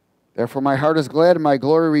 Therefore, my heart is glad and my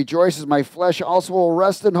glory rejoices. My flesh also will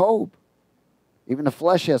rest in hope. Even the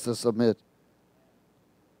flesh has to submit.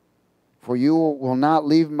 For you will not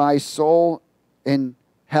leave my soul in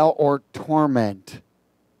hell or torment,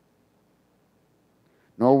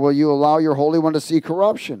 nor will you allow your Holy One to see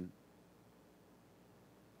corruption.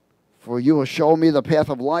 For you will show me the path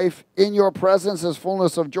of life. In your presence is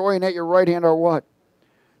fullness of joy, and at your right hand are what?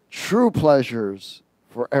 True pleasures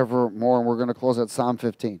forevermore. And we're going to close at Psalm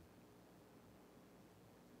 15.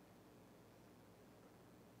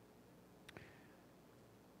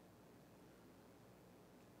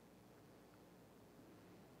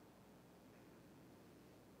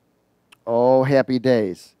 no happy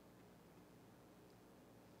days.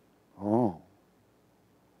 Oh.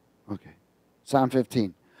 Okay. Psalm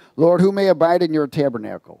 15. Lord, who may abide in your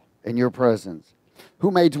tabernacle, in your presence?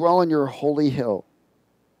 Who may dwell in your holy hill?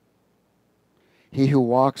 He who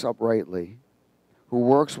walks uprightly, who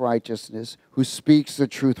works righteousness, who speaks the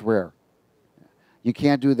truth where? You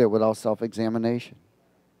can't do that without self-examination.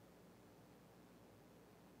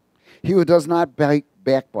 He who does not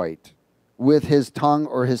backbite with his tongue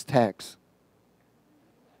or his text.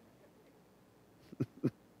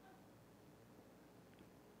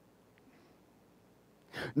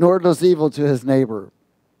 Nor does evil to his neighbor.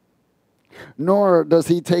 Nor does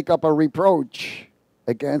he take up a reproach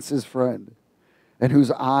against his friend, and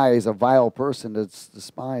whose eyes a vile person is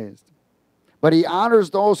despised. But he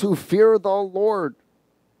honors those who fear the Lord.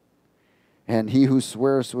 And he who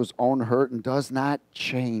swears to his own hurt and does not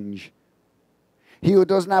change. He who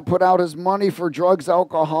does not put out his money for drugs,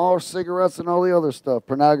 alcohol, cigarettes, and all the other stuff.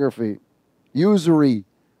 Pornography. Usury.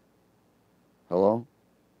 Hello?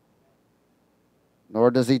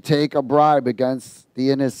 Nor does he take a bribe against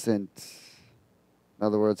the innocent. In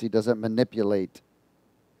other words, he doesn't manipulate.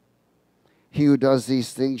 He who does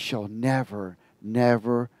these things shall never,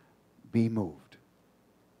 never be moved.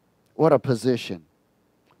 What a position.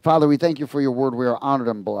 Father, we thank you for your word. We are honored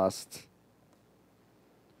and blessed.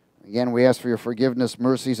 Again, we ask for your forgiveness,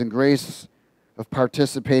 mercies, and grace of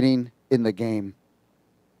participating in the game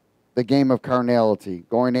of carnality,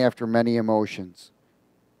 going after many emotions.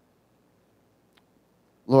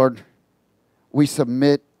 Lord, we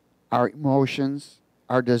submit our emotions,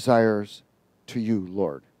 our desires to you,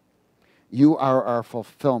 Lord. You are our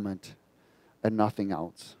fulfillment and nothing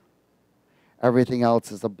else. Everything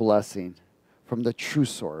else is a blessing from the true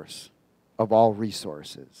source of all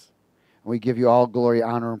resources. And we give you all glory,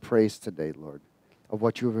 honor, and praise today, Lord, of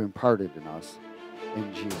what you have imparted in us.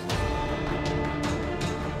 In Jesus' name.